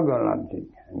logic, logologic,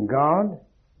 and God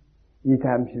is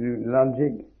absolute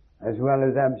logic as well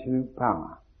as absolute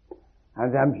power.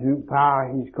 As absolute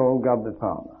power, he's called God the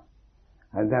Father.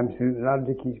 As absolute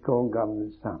logic, he's called God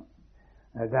the Son.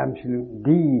 As absolute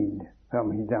deed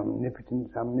from his omnipotence,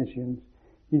 omniscience,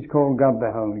 he's called God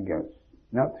the Holy Ghost.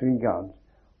 Not three gods.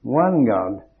 One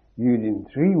God viewed in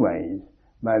three ways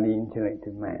by the intellect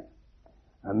of man.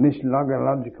 And this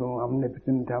logological,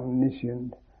 omnipotent,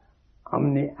 omniscient,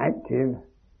 omniactive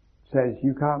says,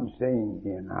 you can't stay in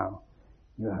here now.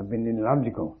 You have been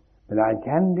illogical. But I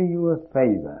can do you a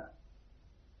favor.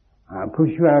 I'll push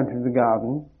you out of the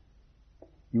garden.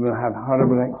 You will have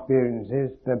horrible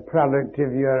experiences, the product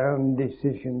of your own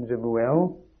decisions of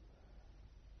will.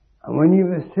 And when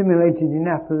you've assimilated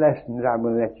enough lessons, I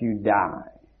will let you die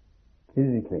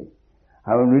physically.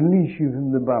 I will release you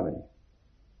from the body.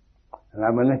 And I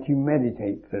will let you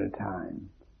meditate for a time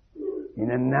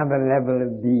in another level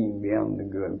of being beyond the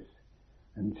gross.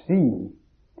 And see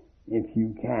if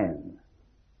you can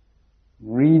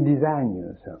redesign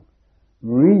yourself,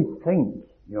 rethink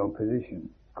your position.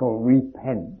 It's called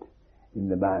repent in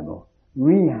the Bible.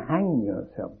 Rehang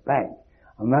yourself back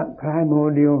on that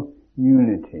primordial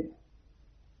unity,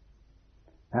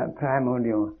 that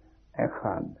primordial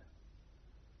echad,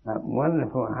 that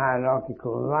wonderful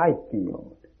hierarchical life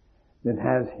field that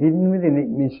has hidden within it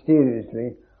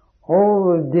mysteriously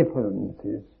all the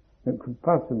differences that could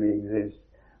possibly exist,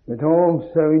 but all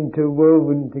so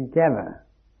interwoven together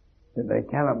that they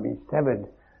cannot be severed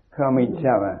from each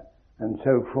other and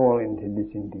so fall into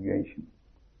disintegration.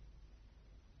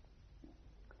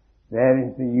 There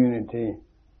is the unity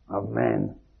of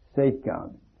man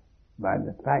safeguarded by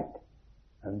the fact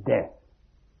of death.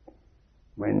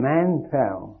 When man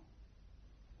fell,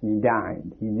 he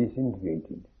died, he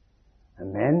disintegrated.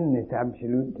 And then this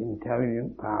absolute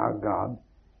intelligent power, God,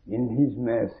 in his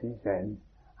mercy said,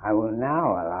 I will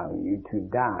now allow you to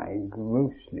die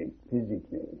grossly,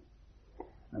 physically.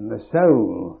 And the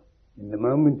soul, in the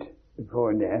moment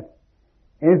before death,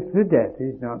 if the death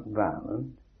is not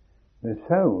violent, the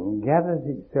soul gathers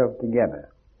itself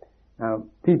together. Now,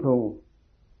 people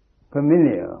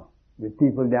familiar with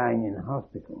people dying in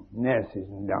hospital, nurses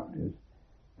and doctors,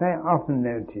 they often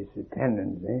notice a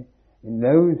tendency in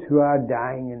those who are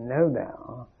dying and know they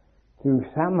are, to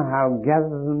somehow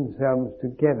gather themselves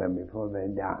together before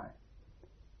they die.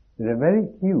 There are very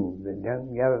few that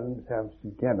don't gather themselves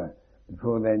together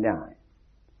before they die.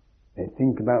 They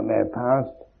think about their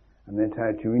past and they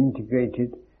try to integrate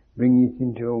it, bring it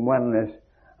into a oneness,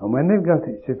 and when they've got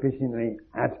it sufficiently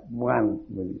at one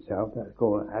with itself, that's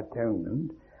called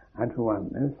atonement, at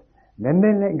oneness, then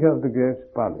they let go of the gross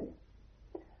body.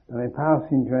 And they pass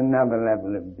into another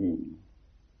level of being,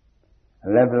 a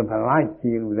level of a light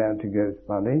field without a gross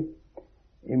body,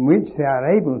 in which they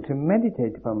are able to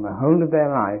meditate upon the whole of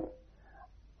their life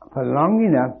for long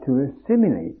enough to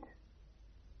assimilate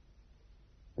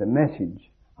the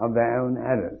message of their own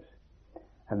errors.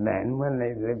 And then, when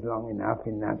they've lived long enough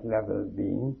in that level of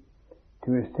being,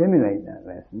 to assimilate that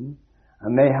lesson,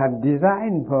 and they have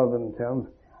designed for themselves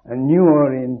a new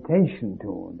orientation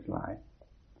towards life,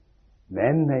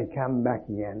 then they come back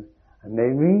again and they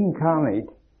reincarnate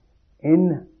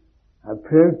in a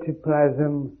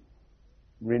protoplasm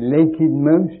related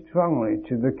most strongly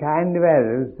to the kind of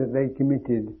errors that they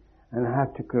committed and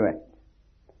have to correct.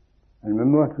 And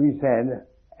remember what we said,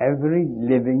 every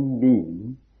living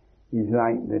being is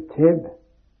like the tip,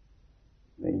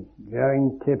 the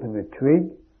growing tip of a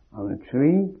twig on a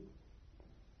tree,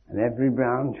 and every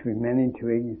branch with many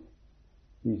twigs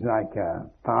is like a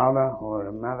father or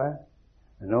a mother,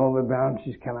 and all the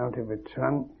branches come out of a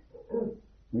trunk,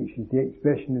 which is the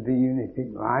expression of the unific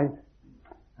life,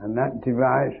 and that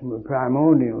derives from a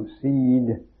primordial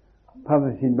seed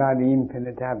posited by the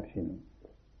infinite absolute.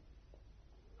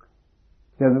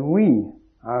 So that we,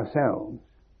 ourselves,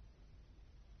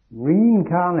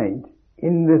 reincarnate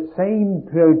in the same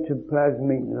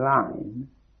protoplasmic line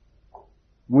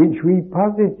which we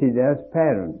posited as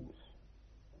parents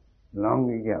long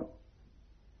ago.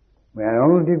 We are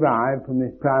all derived from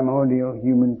this primordial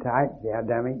human type, the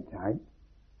Adamic type,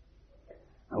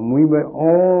 and we were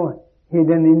all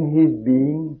hidden in his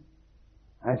being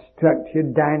as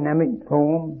structured dynamic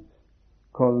forms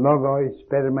called logos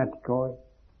spermaticoi,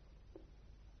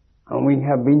 and we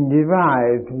have been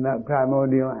derived from that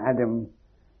primordial Adam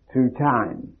through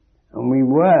time, and we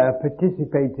were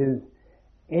participators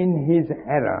in his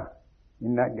error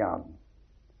in that garden,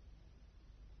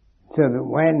 so that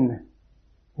when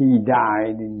he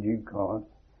died in due course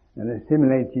and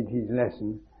assimilated his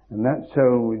lesson, and that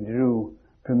soul withdrew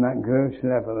from that gross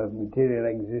level of material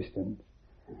existence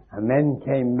and then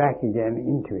came back again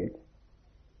into it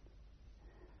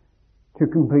to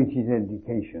complete his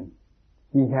education,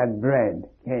 he had bred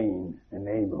Cain and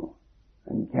Abel,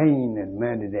 and Cain had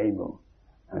murdered Abel,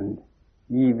 and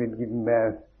Eve had given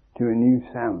birth to a new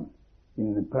son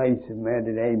in the place of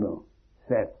murdered Abel,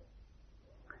 Seth.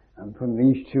 And from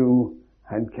these two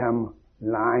had come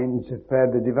lines of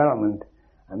further development,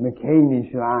 and the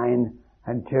Cainish line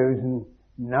had chosen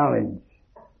knowledge,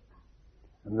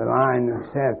 and the line of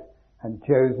Seth had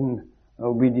chosen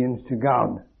obedience to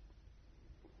God.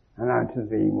 And out of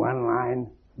the one line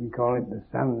we call it the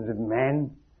sons of men,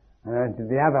 and out of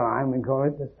the other line we call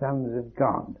it the sons of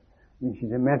God, which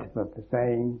is a metaphor for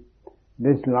saying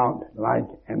this lot like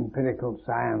empirical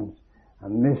science,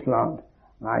 and this lot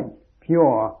like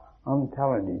pure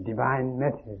ontology, divine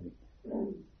metaphysics.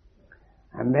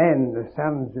 And then the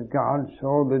sons of God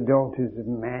saw the daughters of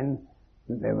men,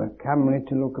 that they were comely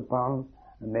to look upon,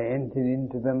 and they entered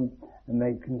into them, and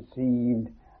they conceived,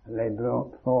 and they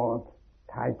brought forth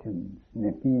Titans,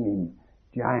 Nephilim,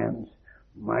 giants,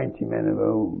 mighty men of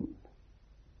old.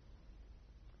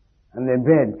 And they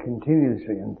bred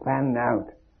continuously and fanned out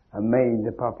and made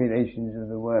the populations of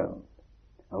the world.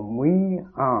 And we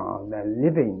are the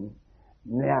living,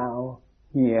 now,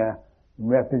 here,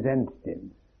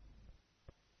 representatives.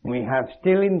 We have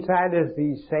still inside us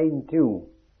these same two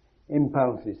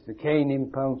impulses, the Cain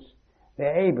impulse, the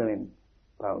Abel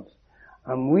impulse.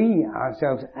 And we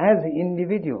ourselves, as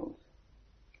individuals,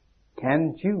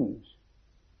 can choose.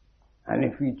 And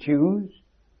if we choose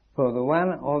for the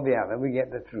one or the other, we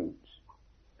get the fruits.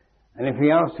 And if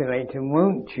we oscillate and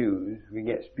won't choose, we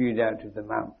get spewed out of the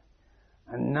mouth.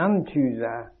 And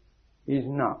non-chooser is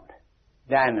not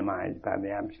dynamized by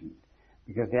the Absolute,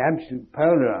 because the Absolute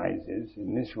polarizes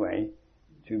in this way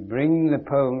to bring the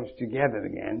poles together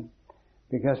again,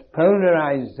 because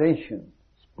polarization,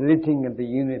 splitting of the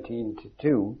unity into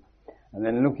two, and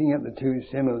then looking at the two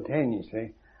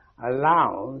simultaneously,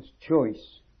 allows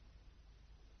choice.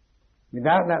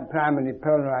 Without that primary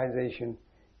polarization,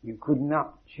 you could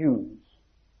not choose.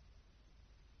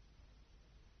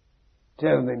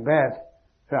 So the birth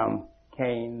from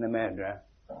Cain the murderer,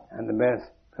 and the birth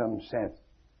from Seth,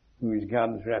 who is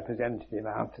God's representative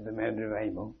after the murder of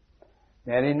Abel,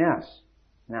 they're in us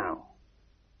now.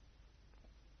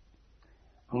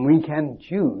 And we can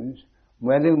choose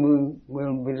whether we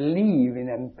will believe in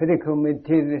empirical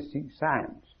materialistic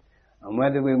science, and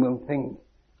whether we will think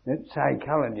that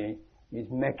psychology is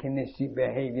mechanistic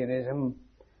behaviorism,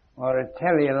 or a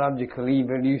teleological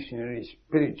evolutionary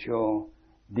spiritual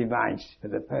device for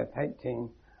the perfecting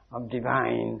of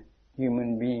divine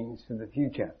human beings for the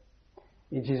future.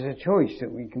 It is a choice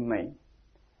that we can make.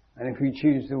 And if we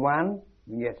choose the one,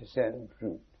 we get a certain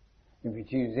fruit. If we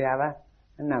choose the other,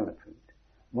 another fruit.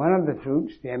 One of the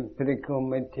fruits, the empirical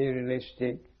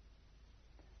materialistic,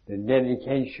 the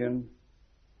dedication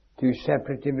to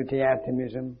separativity,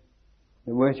 atomism,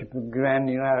 the worship of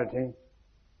granularity,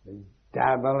 the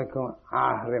diabolical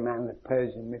Ahriman of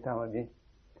Persian mythology,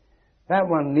 that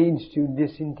one leads to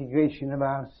disintegration of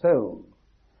our soul,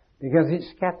 because it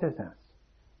scatters us.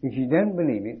 If you don't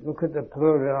believe it, look at the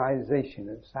pluralization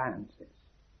of sciences.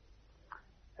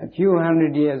 A few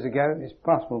hundred years ago, it was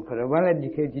possible for a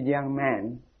well-educated young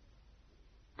man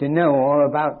to know all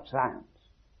about science.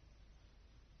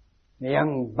 The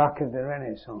young buck of the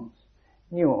Renaissance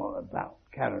knew all about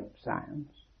current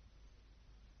science.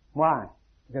 Why?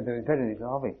 Because there was very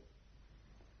little of it.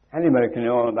 Anybody can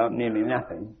know all about nearly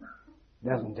nothing. It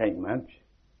doesn't take much.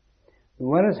 But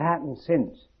what has happened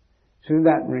since? Through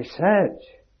that research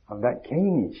of that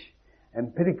Cainish,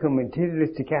 empirical,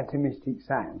 materialistic, atomistic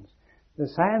science, the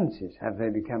sciences, have they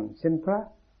become simpler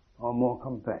or more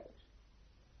complex?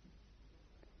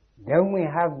 Don't we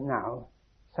have now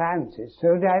sciences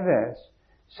so diverse,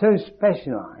 so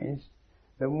specialized,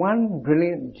 that one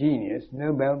brilliant genius,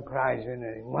 Nobel Prize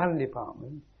winner in one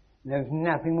department, knows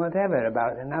nothing whatever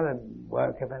about another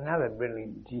work of another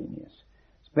brilliant genius,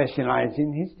 specialized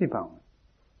in his department.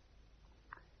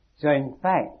 So in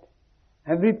fact,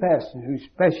 every person who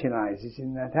specializes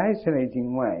in that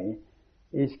isolating way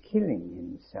is killing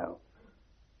himself,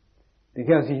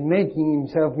 because he's making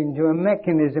himself into a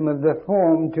mechanism of the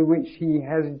form to which he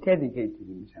has dedicated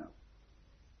himself.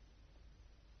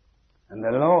 And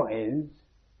the law is,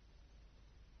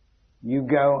 you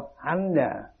go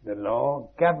under the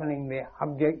law governing the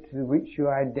object to which you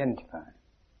identify.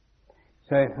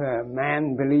 So if a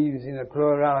man believes in a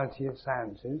plurality of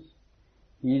sciences,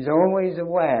 he is always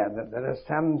aware that there are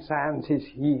some sciences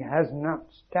he has not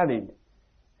studied,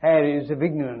 areas of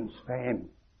ignorance for him.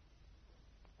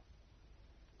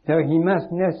 So he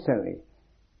must necessarily,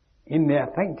 in the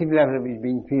affective level of his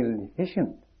being, feel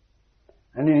deficient.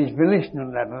 And in his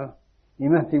volitional level, he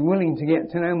must be willing to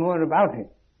get to know more about it,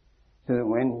 so so that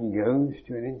when he goes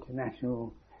to an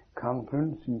international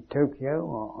conference in Tokyo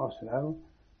or Oslo,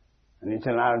 and it's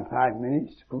allowed 5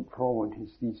 minutes to put forward his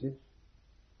thesis,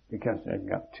 because they've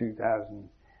got 2,000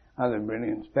 other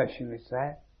brilliant specialists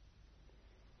there,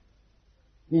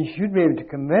 he should be able to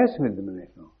converse with them a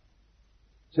little.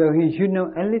 So he should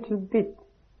know a little bit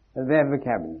of their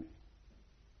vocabulary.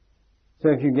 So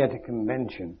if you get a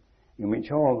convention in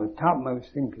which all the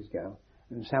topmost thinkers go,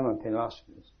 and some are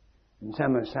philosophers, and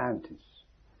some are scientists,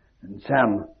 and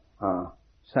some are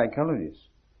psychologists,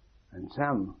 and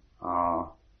some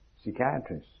are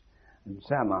psychiatrists, and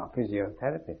some are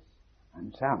physiotherapists,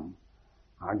 and some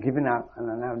are given up and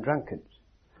are now drunkards.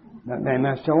 But they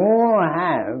must all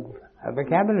have a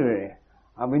vocabulary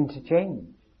of interchange.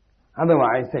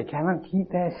 Otherwise they cannot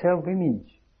keep their self-image.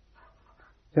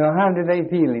 So how do they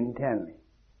feel internally?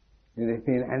 Do they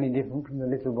feel any different from the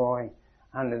little boy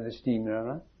under the steam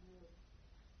roller?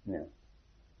 No.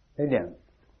 They don't.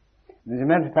 As a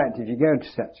matter of fact, if you go to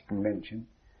such a convention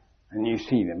and you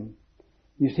see them,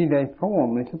 you see they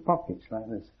form little pockets like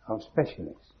this of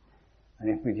specialists. And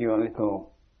if with your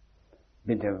little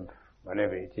bit of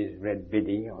whatever it is, red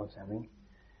biddy or something,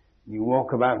 you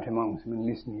walk about amongst them and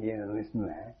listen here and listen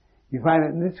there, you find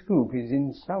that this group is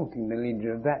insulting the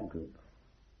leader of that group.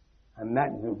 And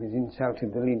that group is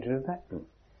insulting the leader of that group.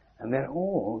 And they're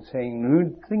all saying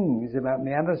rude things about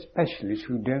the other specialists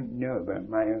who don't know about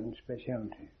my own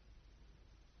specialty.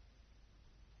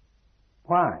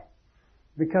 Why?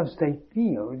 Because they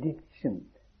feel deficient.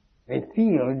 They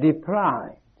feel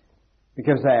deprived.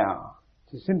 Because they are.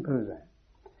 It's as simple as that.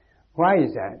 Why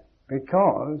is that?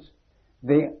 Because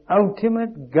the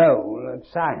ultimate goal of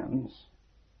science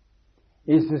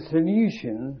is the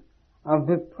solution of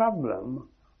the problem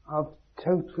of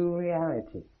total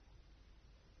reality.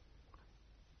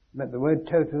 But the word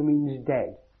total means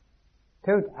dead.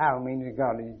 Total means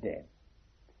God is dead.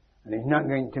 And he's not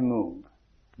going to move.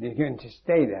 He's going to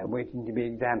stay there waiting to be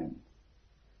examined.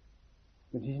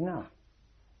 But he's not.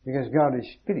 Because God is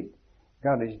spirit.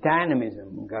 God is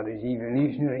dynamism. God is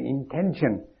evolutionary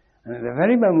intention. And at the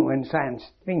very moment when science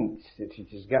thinks that it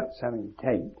has got something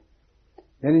taped,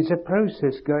 there is a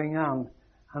process going on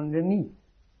underneath.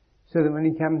 So that when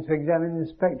he comes to examine the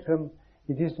spectrum,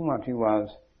 it isn't what it was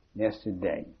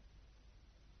yesterday.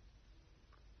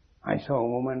 I saw a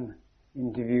woman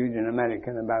interviewed, an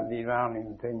American, about the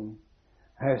Iranian thing.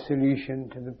 Her solution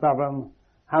to the problem,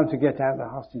 how to get out the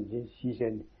hostages, she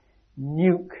said,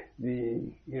 nuke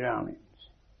the Iranians.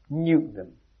 Nuke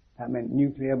them. That meant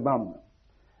nuclear bomb them.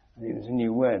 And it was a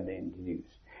new word they introduced.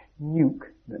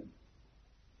 Nuke them.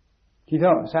 She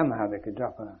thought somehow they could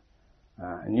drop a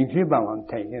nuclear bomb on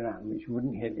Tehran which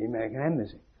wouldn't hit the American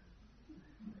embassy.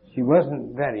 She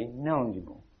wasn't very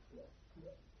knowledgeable.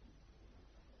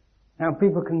 Now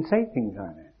people can say things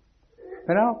like that.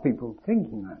 But are people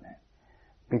thinking like that?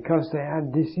 Because they are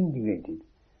disintegrated.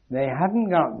 They haven't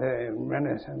got the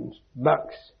Renaissance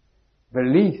bucks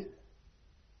belief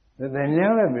that they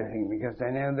know everything because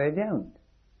they know they don't.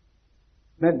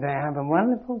 But they have a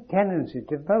wonderful tendency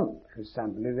to vote for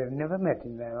somebody they've never met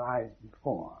in their lives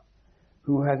before,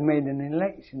 who has made an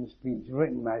election speech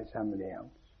written by somebody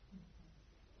else,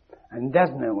 and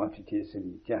doesn't know what it is that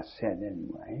he just said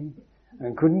anyway,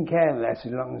 and couldn't care less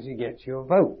as long as he gets your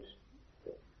votes.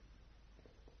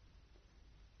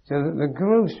 So that the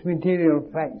gross material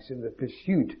facts of the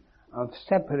pursuit of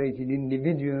separated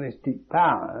individualistic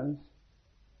powers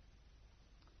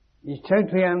is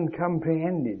totally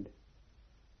uncomprehended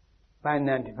by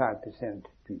 95%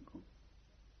 of people.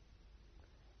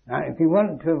 Now, if we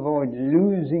want to avoid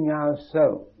losing our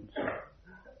souls,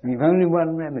 we've only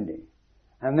one remedy,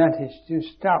 and that is to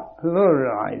stop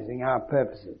pluralizing our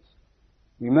purposes.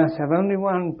 We must have only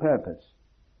one purpose.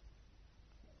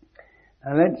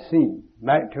 And let's see,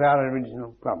 back to our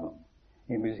original problem.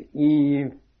 It was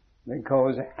Eve that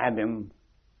caused Adam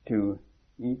to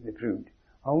eat the fruit.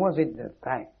 Or was it the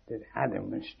fact that Adam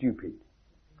was stupid,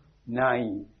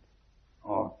 naive,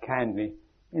 or kindly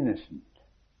innocent?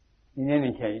 In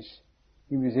any case,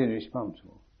 he was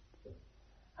irresponsible.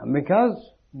 And because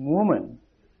woman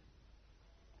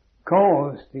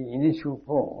caused the initial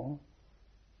fall,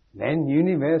 then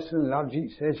universal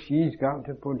logic says she's got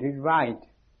to put it right.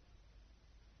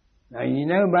 Now you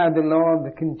know by the law of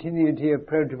the continuity of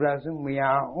protoplasm, we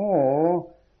are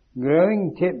all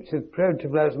growing tips of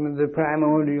protoplasm of the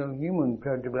primordial human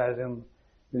protoplasm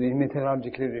that is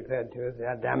mythologically referred to as the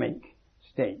Adamic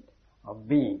state of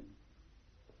being.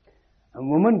 And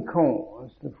woman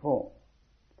caused the fall.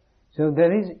 So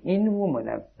there is in woman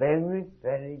a very,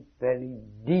 very, very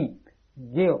deep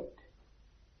guilt.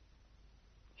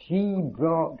 She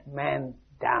brought man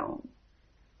down.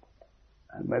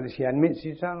 And whether she admits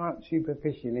it or not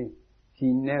superficially, she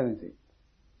knows it.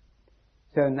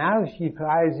 So now she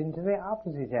flies into the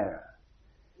opposite error.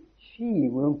 She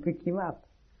will pick him up.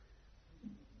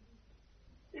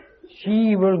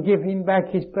 She will give him back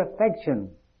his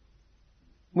perfection,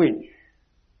 which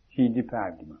she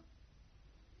deprived him of.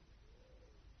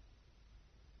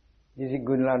 Is it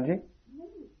good logic? No.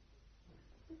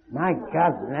 My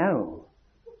God, no.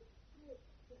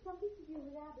 There's something to do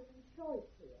with Adam's choice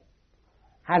here.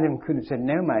 Adam could have said,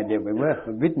 no, my dear, we were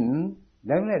forbidden.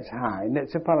 Don't let's hide,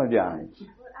 let's apologize.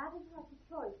 Well, Adam had the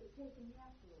choice of taking the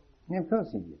apple. Yeah, of course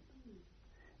he did.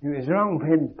 It was wrong for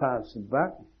him to pass the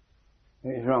buck.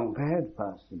 It was wrong for her to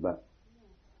pass the buck.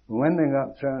 But when they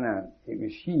got thrown out, it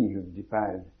was she who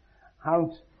deprived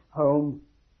house, home,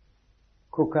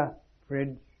 cooker,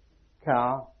 fridge,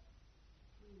 car.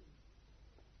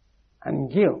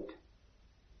 And guilt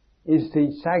is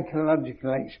the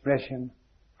psychological expression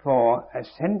for a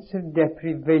sense of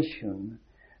deprivation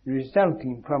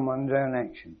resulting from one's own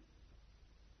action.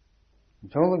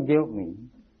 That's all that guilt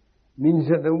means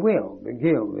that the will, the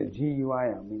guilt, the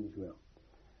G-U-I-L means will,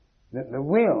 that the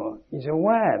will is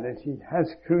aware that it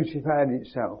has crucified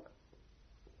itself.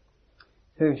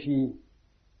 So she,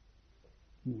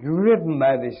 driven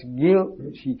by this guilt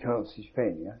that she calls his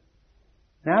failure,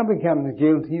 now becomes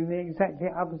guilty in the exactly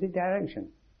opposite direction.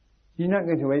 She's not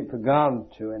going to wait for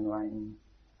God to enlighten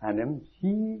Adam. She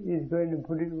is going to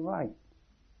put it right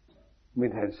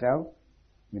with herself,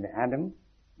 with Adam,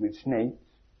 with snakes,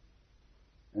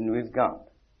 and with God.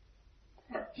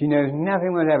 She knows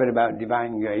nothing whatever about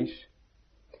divine grace.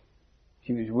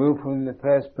 She was willful in the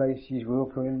first place, she's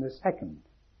willful in the second.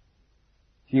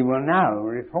 She will now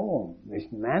reform this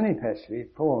manifestly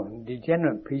fallen,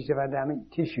 degenerate piece of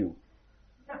Adamic tissue.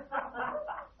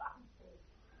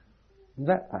 Is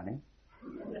that funny?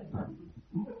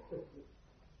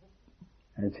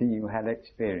 I see you had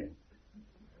experience.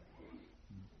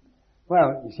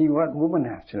 Well, you see, what women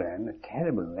have to learn, a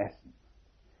terrible lesson.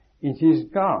 It is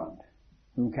God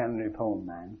who can reform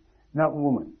man, not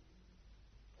woman.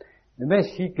 The best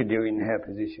she could do in her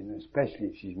position, especially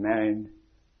if she's married,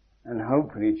 and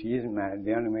hopefully if she isn't married,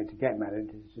 the only way to get married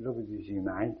is to look as if she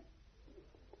might,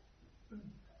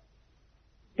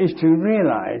 is to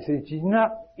realize that it is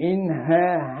not in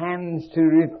her hands to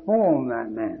reform that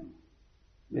man,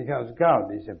 because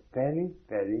God is a very,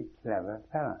 very clever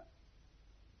fellow.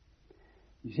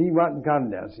 You see, what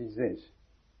God does is this.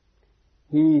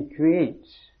 He creates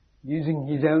using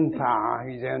his own power,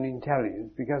 his own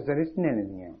intelligence, because there isn't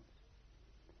anything else.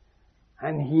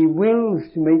 And he wills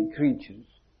to make creatures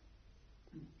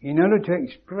in order to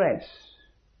express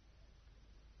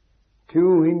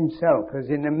to himself, as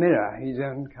in a mirror, his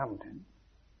own content.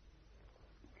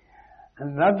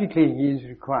 And logically he is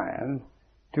required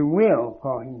to will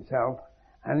for himself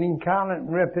an incarnate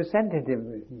representative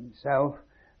of himself,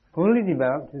 fully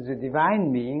developed as a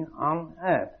divine being on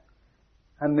earth.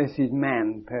 And this is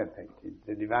man perfected,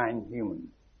 the divine human.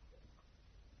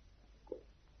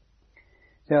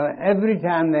 So every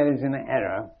time there is an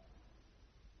error,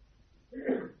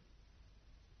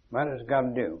 what does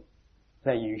God do?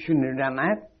 Say, you shouldn't have done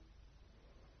that?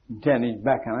 And turn his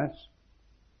back on us?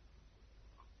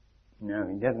 No,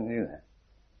 he doesn't do that.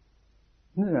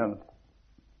 No,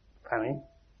 funny,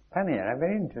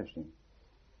 very interesting.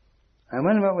 I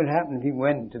wonder what would happen if he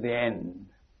went to the end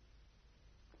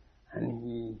and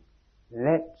he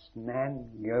lets man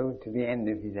go to the end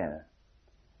of his error.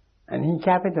 And he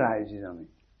capitalizes on it.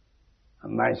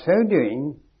 And by so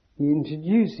doing, he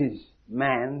introduces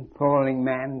man, falling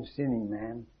man, sinning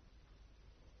man,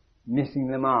 missing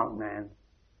the mark man.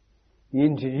 He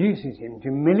introduces him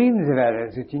to millions of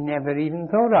errors that he never even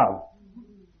thought of.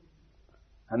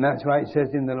 And that's why it says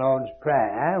in the Lord's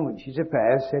Prayer, which is a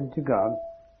prayer said to God,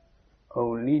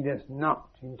 "Oh, lead us not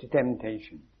into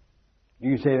temptation."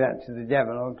 You say that to the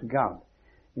devil or to God.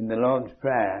 In the Lord's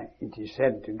Prayer, it is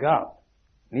said to God,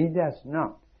 "Lead us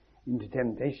not into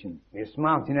temptation." We're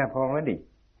smart enough already.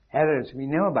 Errors we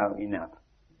know about enough.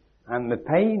 And the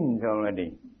pains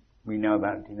already we know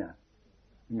about enough.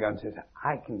 And God says,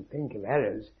 I can think of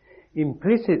errors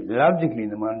implicit logically in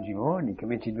the ones you've already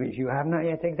committed, which you have not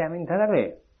yet examined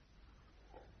thoroughly.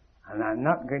 And I'm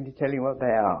not going to tell you what they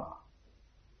are.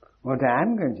 What I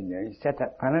am going to do is set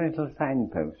up funny little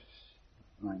signposts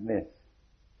like this.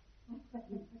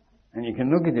 And you can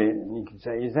look at it and you can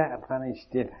say, is that a funny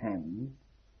stiff hand?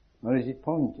 Or is it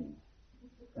pointing?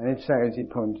 And if so, is it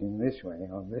pointing this way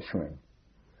or this way?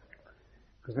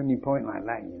 Because when you point like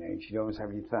that, you should always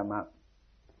have your thumb up.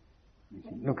 You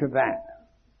should look at that.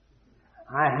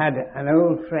 I had an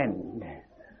old friend.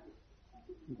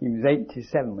 He was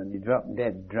 87 when he dropped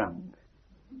dead drunk.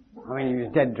 I mean, he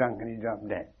was dead drunk and he dropped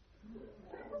dead.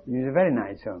 He was a very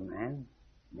nice old man.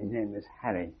 His name was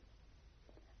Harry.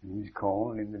 And he was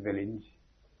called in the village,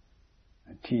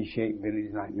 a T-shaped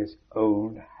village like this,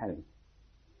 Old Harry.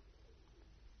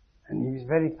 And he was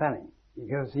very funny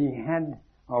because he had,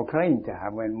 or claimed to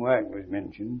have, when work was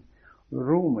mentioned,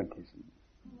 rheumatism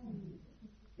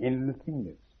in the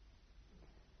fingers.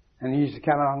 And he used to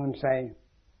come along and say,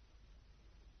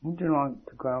 would you like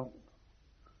to go out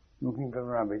looking for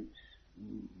rabbits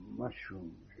and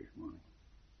mushrooms this morning?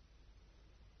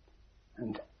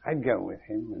 And I'd go with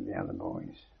him and the other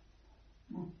boys.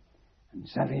 And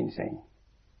suddenly he'd say,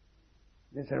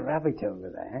 there's a rabbit over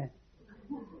there.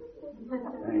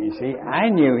 And you see, I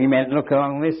knew he meant look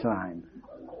along this line.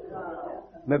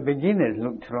 But beginners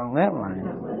looked along that line.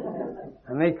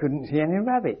 And they couldn't see any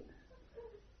rabbit.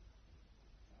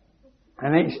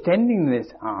 And extending this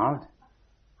art,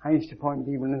 I used to point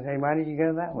people and say, why don't you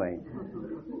go that way?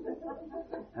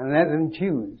 And let them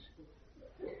choose.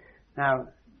 Now,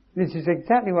 this is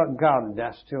exactly what God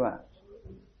does to us.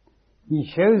 He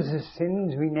shows us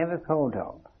sins we never thought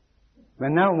of, but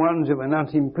not ones that were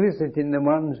not implicit in the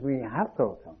ones we have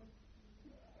thought of.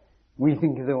 We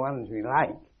think of the ones we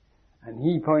like, and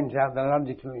He points out the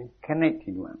logically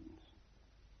connected ones.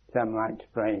 Some like to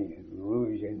play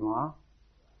rouge et noir,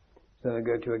 so they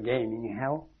go to a gaming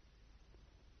hell.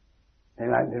 They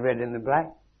like the red and the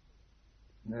black.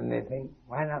 And then they think,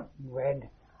 why not red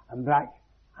and black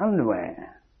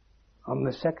underwear on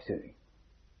the sexury?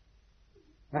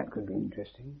 That could be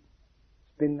interesting.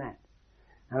 Spin that.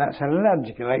 And that's a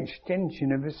logical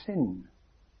extension of a sin,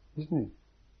 isn't it?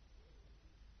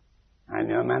 I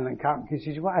know a man that can't kiss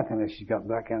his wife unless she's got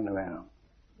black underwear on.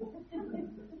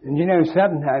 And you know,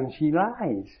 sometimes she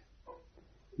lies.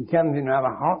 He comes in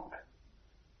rather hot,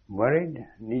 worried,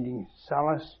 needing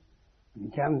solace,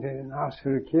 and he comes in and asks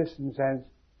for a kiss and says,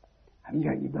 have you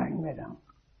got your black and red on?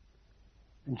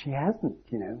 And she hasn't,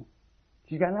 you know.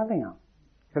 She's got nothing on.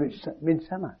 Because it's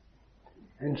midsummer.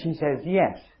 And she says,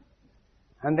 yes.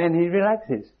 And then he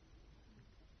relaxes.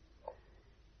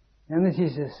 And this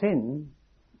is a sin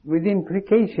with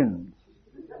implications.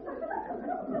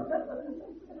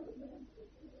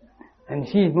 And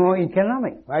she's more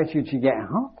economic. Why should she get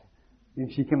hot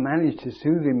if she can manage to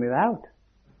soothe him without?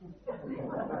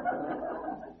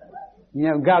 You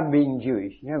know, God being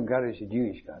Jewish, you know God is a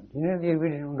Jewish God. You know the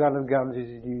original God of gods is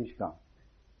a Jewish God.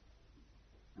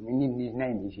 I mean, even his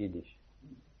name is Yiddish.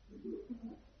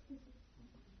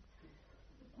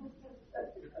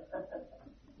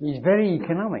 He's very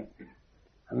economic.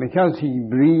 And because he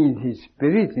breathed his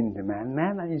spirit into man,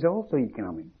 man is also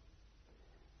economic.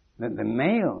 But the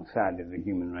male side of the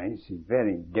human race is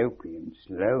very dopey and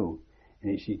slow in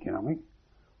its economic,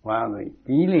 while the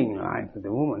feeling life of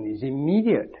the woman is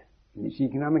immediate in its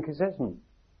economic assessment.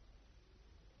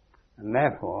 And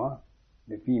therefore,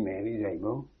 the female is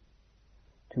able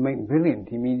to make brilliant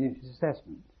immediate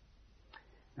assessments.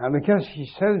 Now, because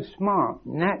she's so smart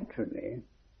naturally,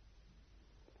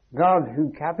 God,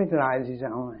 who capitalizes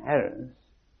on errors,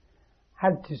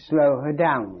 had to slow her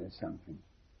down with something.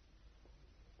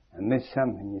 And this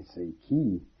something is the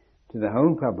key to the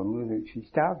whole problem with which she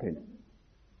started.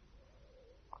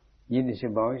 Yiddish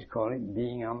boys call it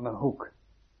being on the hook.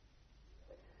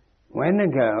 When a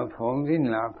girl falls in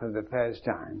love for the first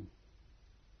time,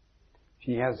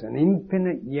 she has an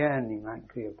infinite yearning like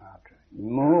Cleopatra,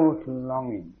 immortal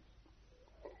longings.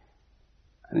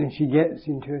 And then she gets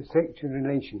into a sexual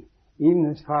relation, even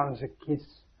as far as a kiss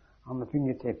on the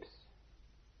fingertips.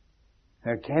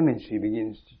 Her chemistry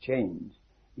begins to change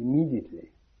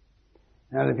immediately.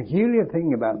 Now, the peculiar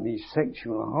thing about these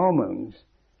sexual hormones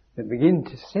that begin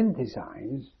to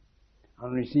synthesize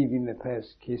on receiving the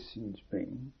first kiss in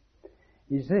spring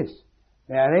is this: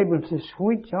 they are able to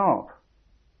switch off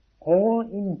all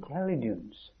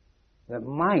intelligence that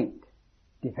might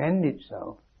defend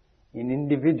itself in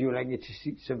individual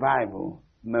egotistic survival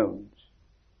modes.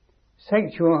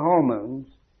 Sexual hormones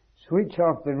switch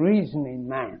off the reason in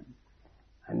man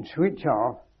and switch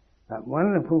off that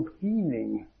wonderful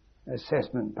feeling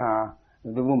assessment power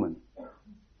of the woman.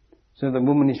 So the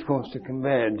woman is forced to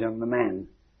converge on the man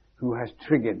who has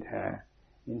triggered her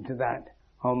into that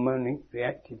hormonic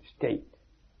reactive state.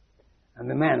 And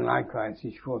the man likewise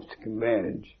is forced to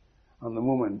converge on the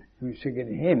woman who triggered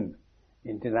him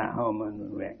into that hormonal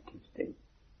reactive state.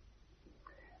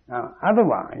 Now,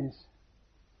 otherwise,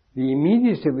 the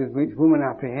immediacy with which woman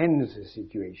apprehends the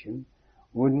situation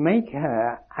would make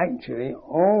her actually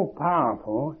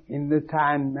all-powerful in the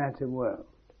time-matter world.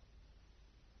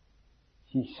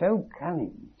 She's so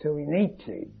cunning, so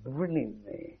innately,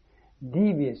 brilliantly,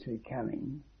 deviously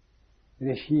cunning, that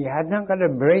if she had not got a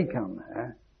brake on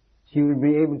her, she would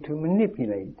be able to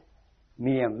manipulate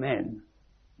mere men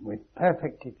with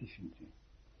perfect efficiency.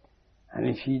 And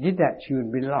if she did that, she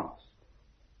would be lost.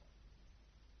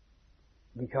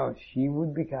 Because she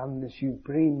would become the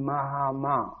supreme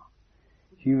Mahama.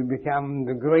 She would become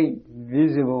the great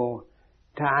visible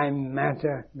time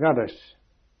matter goddess.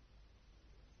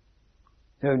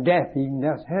 So death even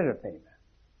does her a favour.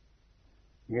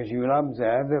 Because you will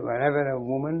observe that whenever a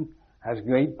woman has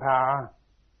great power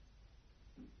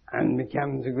and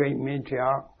becomes a great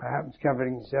matriarch, perhaps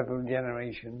covering several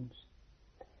generations,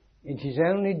 it is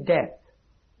only death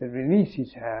that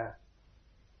releases her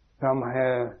from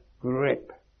her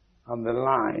grip on the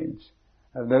lives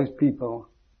of those people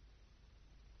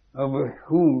over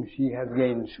whom she has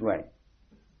gained sway.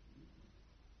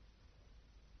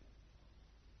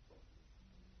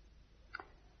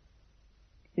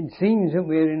 It seems that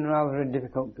we're in rather a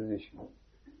difficult position.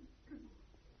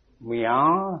 We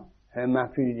are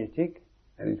hermaphroditic,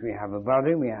 that is, we have a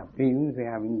body, we have feelings, we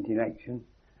have intellection,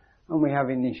 and we have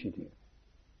initiative.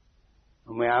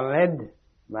 And we are led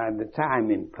by the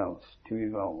time impulse to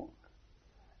evolve.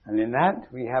 And in that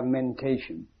we have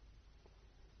mentation.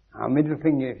 Our middle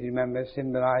finger, if you remember,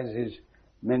 symbolizes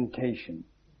mentation.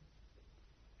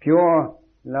 Pure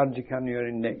logic on your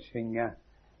index finger,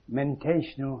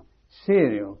 mentational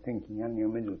serial thinking on your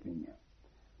middle finger.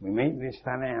 We make this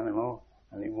funny animal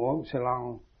and it walks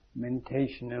along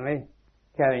mentationally,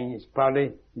 carrying its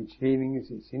body, its feelings,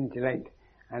 its intellect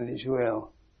and its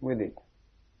will with it.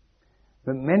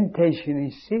 But mentation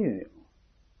is serial.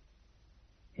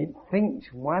 It thinks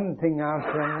one thing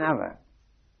after another.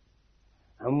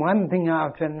 And one thing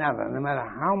after another, no matter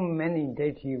how many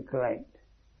data you collect,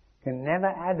 can never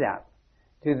add up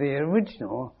to the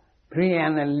original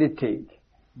pre-analytic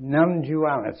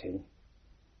non-duality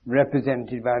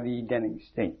represented by the Edenic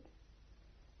state.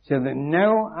 So that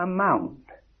no amount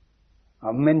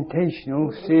of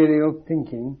mentational serial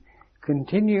thinking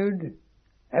continued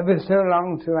ever so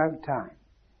long throughout time.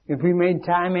 If we made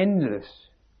time endless,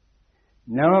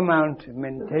 no amount of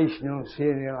mentational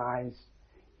serialized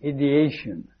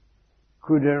ideation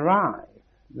could arrive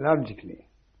logically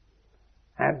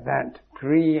at that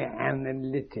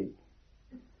pre-analytic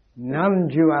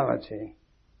non-duality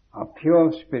of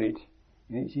pure spirit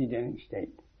in its Edenic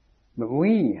state. But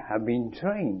we have been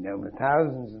trained over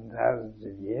thousands and thousands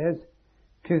of years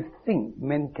to think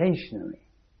mentationally.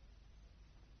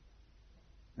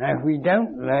 Now, if we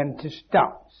don't learn to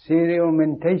stop serial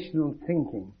mentational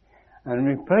thinking and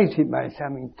replace it by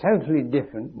something totally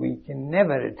different, we can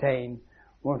never attain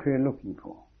what we're looking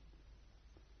for.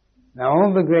 Now,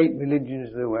 all the great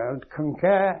religions of the world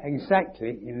concur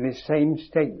exactly in this same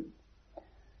statement.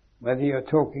 Whether you're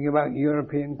talking about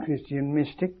European Christian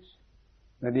mystics,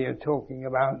 whether you're talking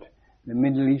about the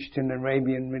Middle Eastern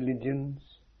Arabian religions,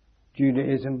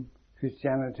 Judaism,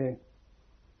 Christianity,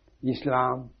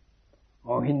 Islam,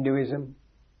 or Hinduism,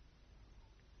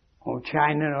 or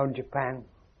China or Japan,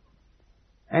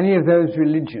 any of those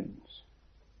religions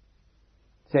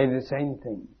say the same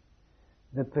thing.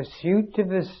 The pursuit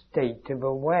of a state of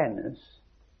awareness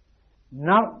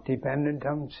not dependent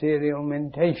on serial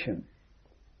mentation.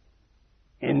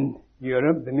 In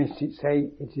Europe, the mystics say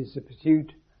it is the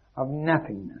pursuit of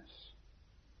nothingness,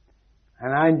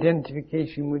 an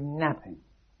identification with nothing.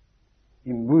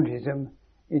 In Buddhism,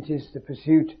 it is the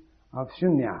pursuit of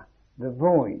sunya, the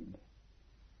void,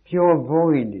 pure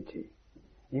voidity.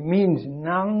 It means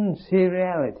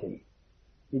non-seriality.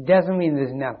 It doesn't mean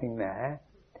there's nothing there.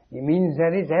 It means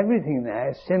there is everything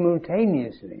there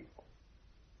simultaneously,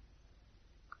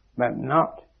 but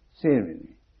not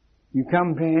serially. You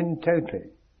comprehend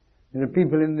totally. There are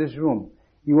people in this room.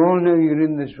 You all know you're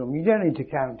in this room. You don't need to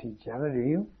count each other, do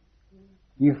you?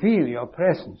 You feel your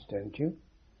presence, don't you?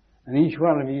 And each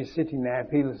one of you sitting there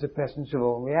feels the presence of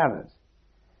all the others.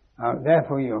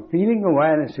 Therefore, your feeling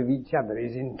awareness of each other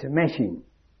is intermeshing.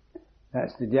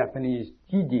 That's the Japanese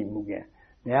jijimuge,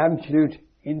 the absolute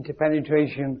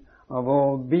interpenetration of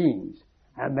all beings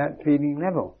at that feeling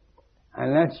level.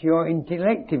 And that's your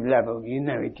intellective level. You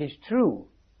know it is true.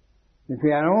 If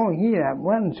we are all here at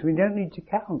once, we don't need to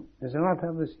count. There's a lot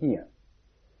of us here.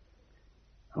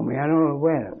 And we are all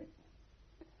aware of it.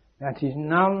 That is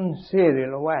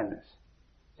non-serial awareness.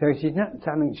 So it is not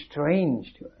something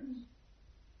strange to us.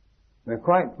 We're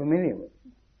quite familiar with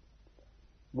it.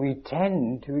 We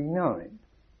tend to ignore it.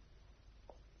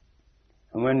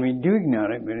 And when we do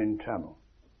ignore it, we're in trouble.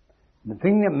 The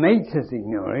thing that makes us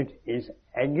ignore it is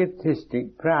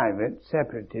egotistic, private,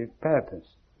 separative purpose,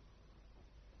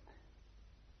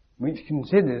 which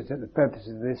considers that the purpose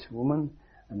of this woman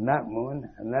and that woman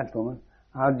and that woman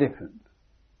are different.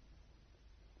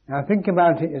 Now think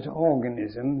about it as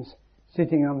organisms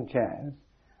sitting on chairs,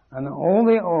 and all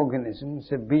the organisms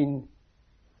have been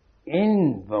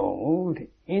involved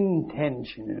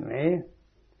intentionally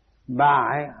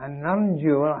by a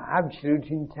non-dual absolute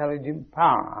intelligent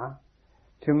power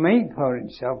to make for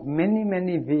itself many,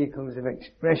 many vehicles of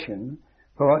expression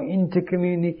for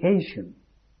intercommunication.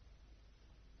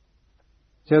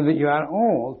 So that you are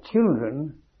all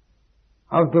children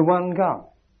of the one God.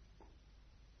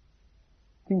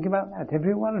 Think about that.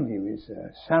 Every one of you is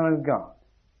a son of God.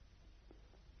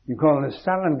 You call the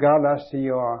son of God as to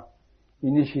your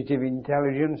initiative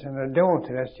intelligence, and a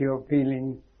daughter as to your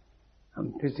feeling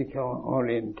and physical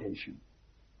orientation.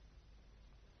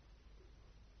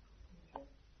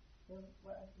 Well,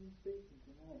 as you've been speaking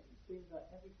tonight, it seems like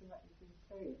everything that you've been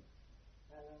saying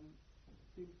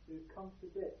seems to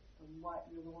contradict and wipe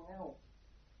the other one out.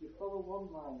 You follow one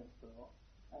line of thought,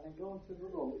 and then go on to the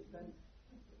other, which then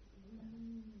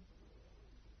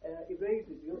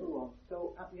erases the other one.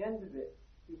 So at the end of it,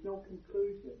 there's no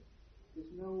conclusion,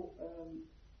 there's no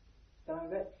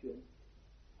direction.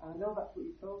 I know that's what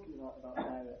you're talking about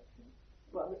direction,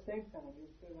 but at the same time you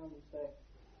turn around and say,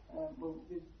 well,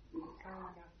 there's a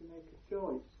time you have to make a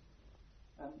choice,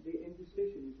 and the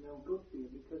indecision is no good for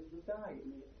you because you'll die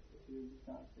if you're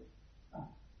indecisive.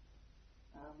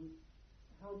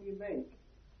 How do you make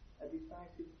a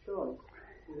decisive choice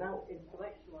without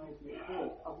intellectualising it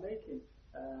first, of making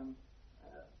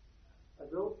a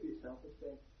road for yourself and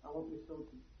saying, I want my soul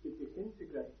to be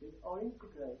disintegrated or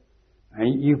integrated?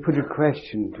 And you put a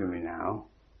question to me now,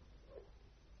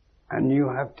 and you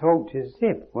have talked as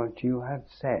if what you have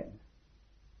said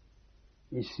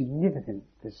is significant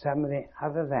for somebody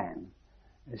other than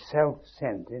a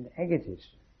self-centered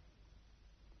egotist.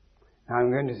 Now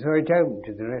I'm going to throw it open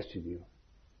to the rest of you.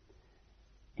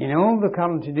 In all the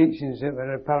contradictions that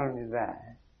were apparently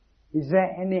there, is there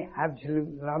any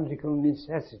absolute logical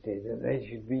necessity that they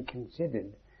should be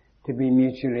considered to be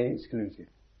mutually exclusive?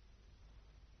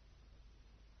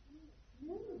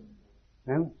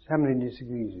 No? Somebody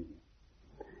disagrees with you.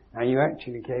 Now you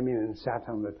actually came in and sat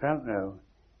on the front row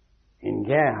in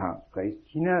Gerhardt's place.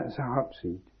 You know it's a hot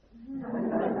seat.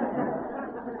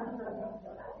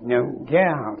 You know,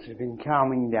 Gerhardt has been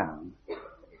calming down.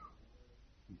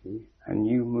 You see, and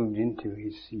you moved into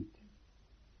his seat.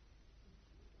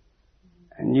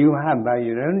 And you have, by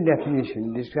your own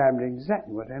definition, described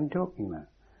exactly what I'm talking about.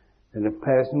 That a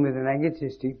person with an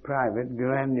egotistic, private,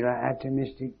 granular,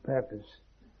 atomistic purpose,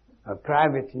 a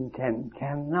private intent,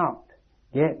 cannot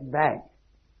get back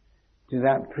to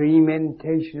that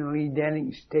premeditational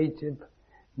Edenic state of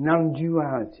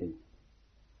non-duality.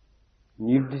 And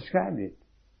you've described it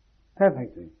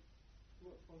perfectly.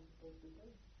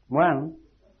 One?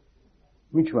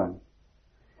 Which one?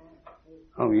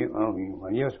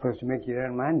 Well, you're supposed to make your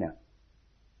own mind up.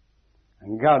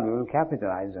 And God will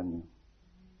capitalize on you.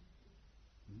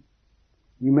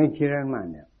 You make your own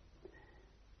mind up.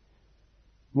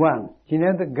 One. Do you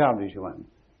know that God is one?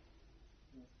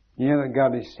 You know that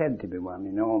God is said to be one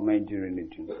in all major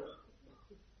religions.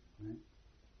 Right?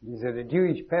 Is there a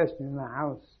Jewish person in the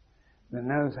house that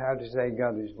knows how to say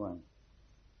God is one?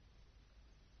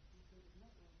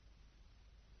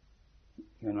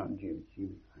 You're not Jewish,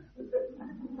 you.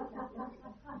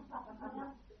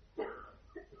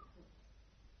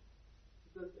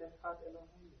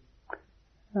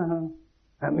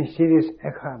 That mysterious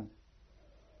Echad.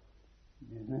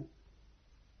 Isn't it?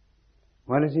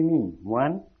 What does he mean?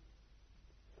 One?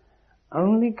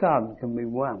 Only God can be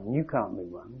one. You can't be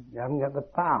one. You haven't got the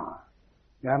power.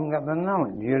 You haven't got the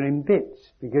knowledge. You're in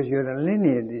bits because you're a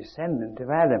linear descendant of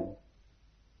Adam.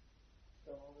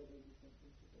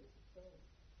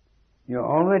 You're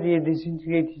already a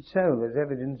disintegrated soul, as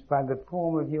evidenced by the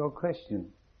form of your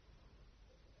question.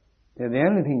 So the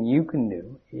only thing you can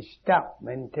do is stop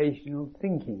meditational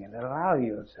thinking and allow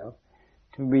yourself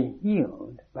to be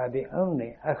healed by the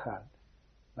only Echad,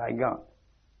 by God.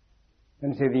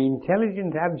 And so the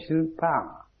intelligent absolute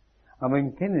power of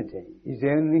infinity is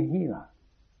the only healer.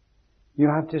 You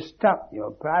have to stop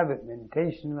your private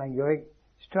meditation and egoic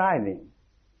striving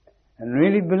and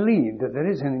really believe that there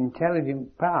is an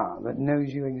intelligent power that knows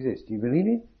you exist. Do you believe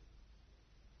it?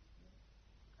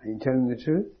 Are you telling the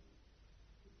truth?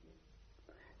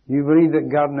 Do you believe that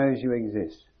God knows you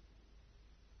exist?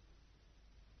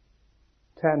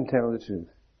 Try and tell the truth.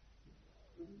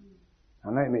 I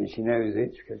know it means she knows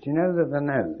it, because you know that the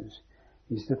nose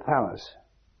is the phallus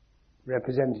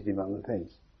representative on the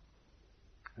face.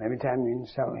 And every time you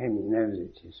insult him, he knows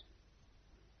it is.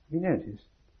 Have you noticed?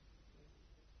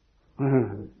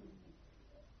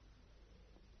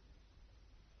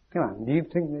 Come on, do you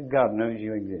think that God knows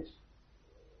you exist?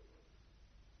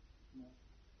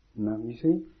 No, you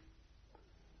see?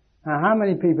 Now, how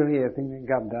many people here think that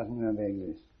God doesn't know they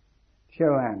exist?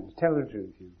 Show hands. Tell the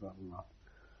truth, you've got a lot.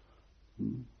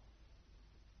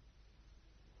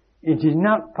 It is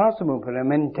not possible for a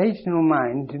mentational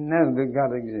mind to know that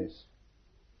God exists.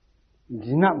 It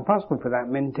is not possible for that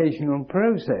mentational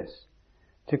process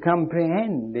to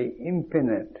comprehend the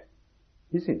infinite,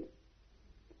 is it?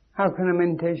 How can a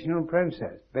mentational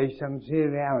process, based on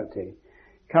seriality,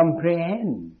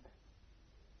 comprehend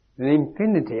that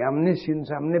infinity,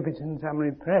 omniscience, omnipotence,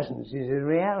 omnipresence is a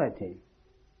reality?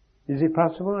 Is it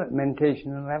possible at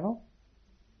mentational level?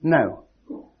 No.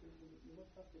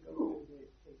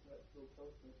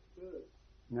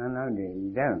 No, dear,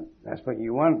 you don't. That's what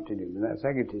you want to do. That's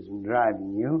egotism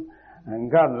driving you,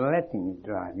 and God letting it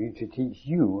drive you to teach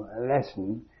you a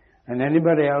lesson, and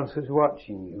anybody else who's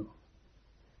watching you.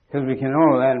 Because we can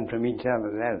all learn from each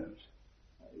other's errors.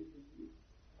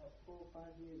 4 or 5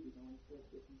 years ago, when I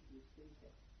first listened to the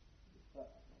speaker, I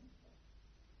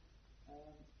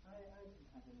didn't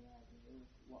have any idea of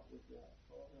what was there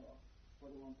for or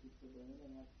what I wanted to learn,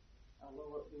 and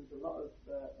although there was a lot of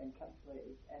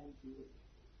encapsulated energy which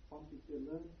wanted to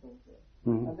learn something,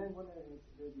 and then when I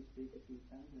heard you speak a few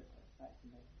times, I started to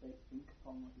meditate, think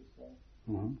upon what you said,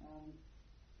 and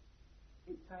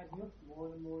it tied me up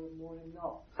more and more and more and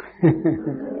not.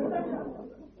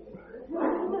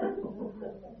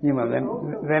 You know,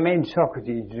 they made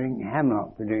Socrates drink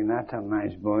hemlock for doing that on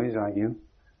nice boys, like you.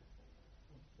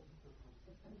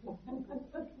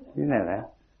 You know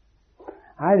that?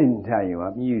 I didn't tie you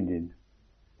up, you did.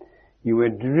 You were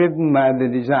driven by the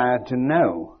desire to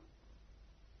know.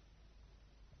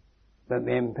 But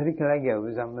the empirical ego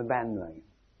was on the bandwagon.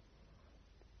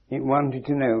 It wanted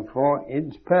to know for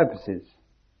its purposes.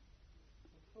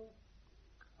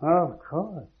 Oh, of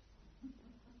course.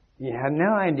 You had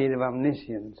no idea of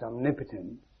omniscience,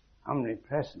 omnipotence,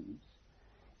 omnipresence,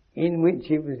 in which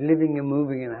it was living and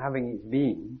moving and having its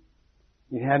being.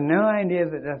 You had no idea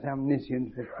that that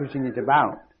omniscience was pushing it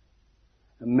about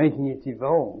and making it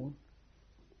evolve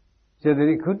so that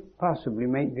it could possibly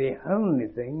make the only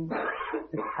thing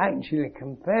that actually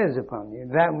confers upon you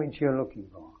that which you're looking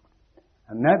for.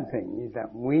 And that thing is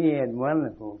that weird,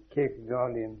 wonderful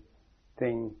Kierkegaardian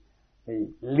thing, the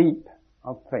leap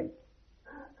of faith.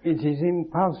 It is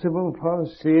impossible for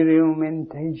serial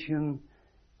mentation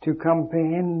to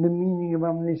comprehend the meaning of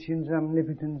omniscience,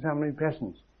 omnipotence,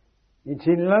 omnipresence. It's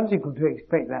illogical to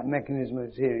expect that mechanism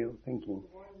of serial thinking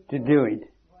to do it.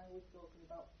 Why are we talking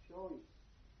about choice?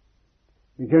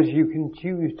 Because you can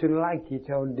choose to like it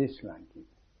or dislike it.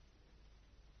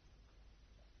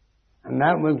 And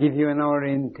that will give you an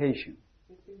orientation.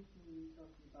 It seems to me you're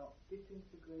talking about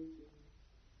disintegrating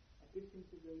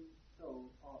soul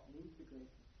or an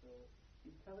integrated soul.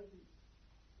 Intelligence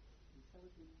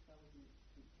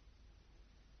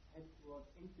head towards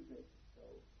integrated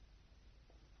soul.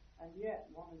 And yet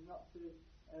one is not to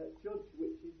judge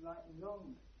which is right and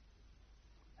wrong.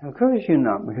 Of course you're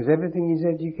not, because everything is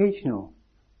educational.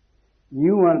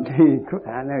 You want to,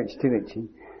 I know it's still itchy.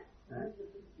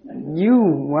 You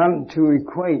want to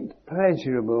equate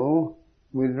pleasurable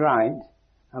with right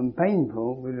and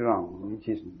painful with wrong, which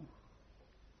isn't.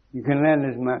 You can learn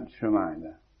as much from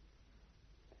either.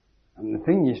 And the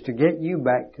thing is to get you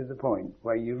back to the point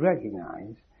where you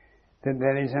recognize that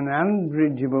there is an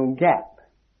unbridgeable gap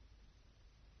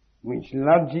which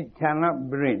logic cannot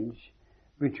bridge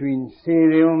between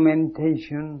serial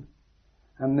mentation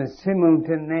and the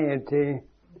simultaneity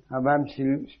of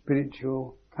absolute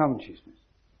spiritual consciousness.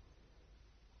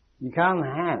 You can't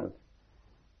have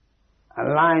a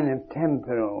line of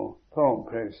temporal thought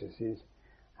processes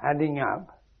adding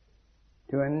up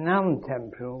to a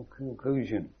non-temporal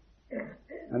conclusion.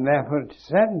 And therefore at a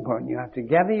certain point you have to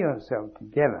gather yourself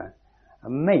together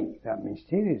and make that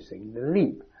mysterious thing, the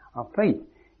leap of faith.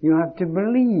 You have to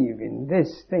believe in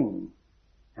this thing.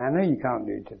 I know you can't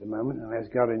do it at the moment unless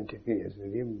God interferes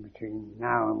with you between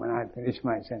now and when I finish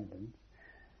my sentence,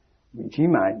 which He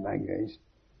might by grace.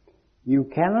 You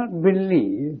cannot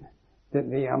believe that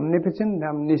the omnipotent,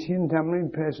 omniscient,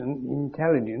 omnipresent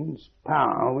intelligence,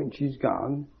 power, which is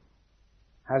God,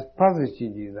 has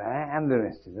posited you there, and the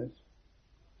rest of us,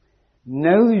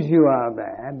 knows you are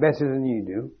there better than you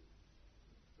do,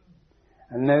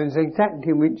 and knows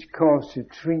exactly which course of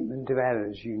treatment of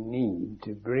errors you need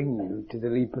to bring you to the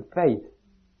leap of faith.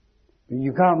 But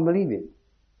you can't believe it.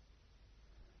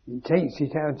 It takes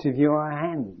it out of your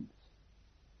hands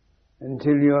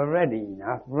until you're ready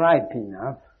enough, ripe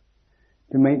enough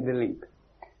to make the leap.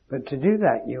 But to do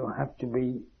that you have to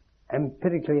be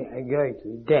empirically,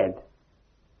 egoically dead.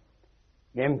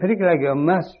 The empirical ego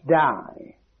must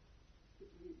die. You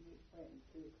explained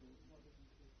empirically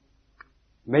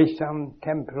based on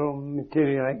temporal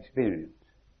material experience.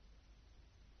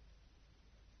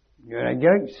 Your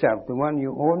egoic self, the one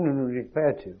you ordinarily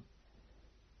refer to,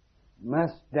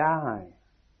 must die.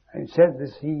 It said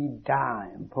the seed die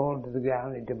and fall to the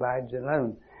ground, it abides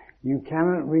alone. You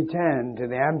cannot return to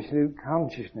the absolute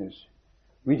consciousness,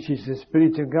 which is the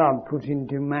Spirit of God put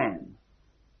into man,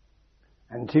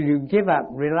 until you give up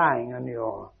relying on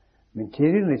your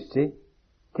materialistic,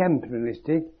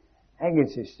 temporalistic,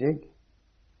 egotistic,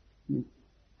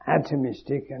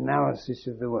 atomistic analysis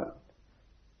of the world.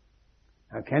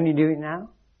 Now, can you do it now?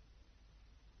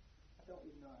 I don't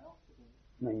even know how to do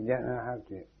it. No, you don't know how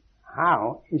to.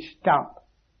 How is stop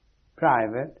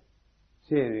private,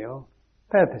 serial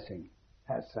purposing.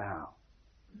 That's the how.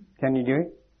 Can you do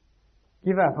it?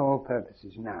 Give up all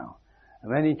purposes now,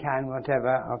 of any kind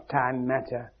whatever, of time,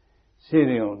 matter,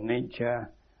 serial nature,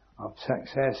 of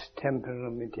success, temporal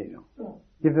and material.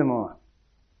 Give them all up.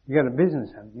 You got a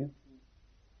business, haven't you?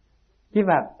 Give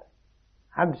up.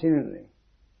 Absolutely.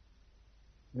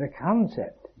 The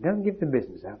concept. Don't give the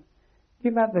business up.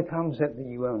 Give up the concept that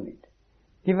you own it.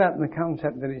 Give up the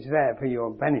concept that it's there for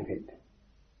your benefit.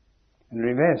 And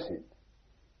reverse it.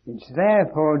 It's there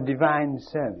for divine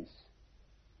service.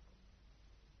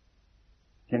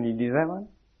 Can you do that one?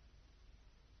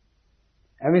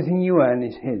 Everything you earn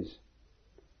is His.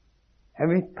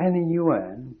 Every penny you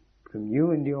earn from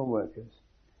you and your workers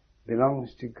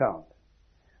belongs to God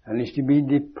and is to be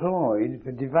deployed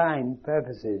for divine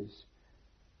purposes,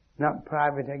 not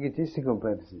private egotistical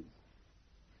purposes.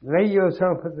 Lay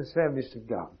yourself at the service of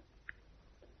God.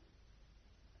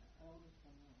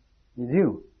 You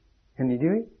do. Can you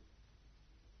do it?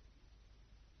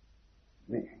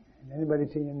 Anybody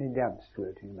see any doubts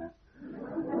floating about?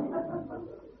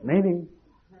 Maybe.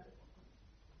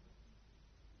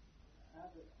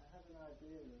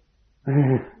 I have an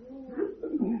idea of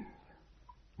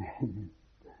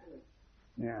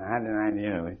Yeah, I had an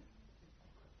idea of it.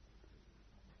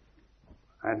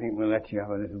 I think we'll let you have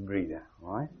a little breather,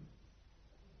 alright?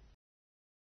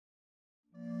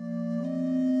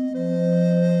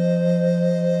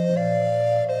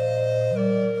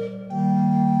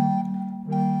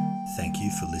 Thank you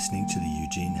for listening to the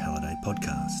Eugene Halliday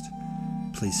podcast.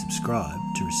 Please subscribe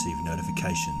to receive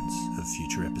notifications of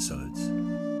future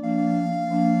episodes.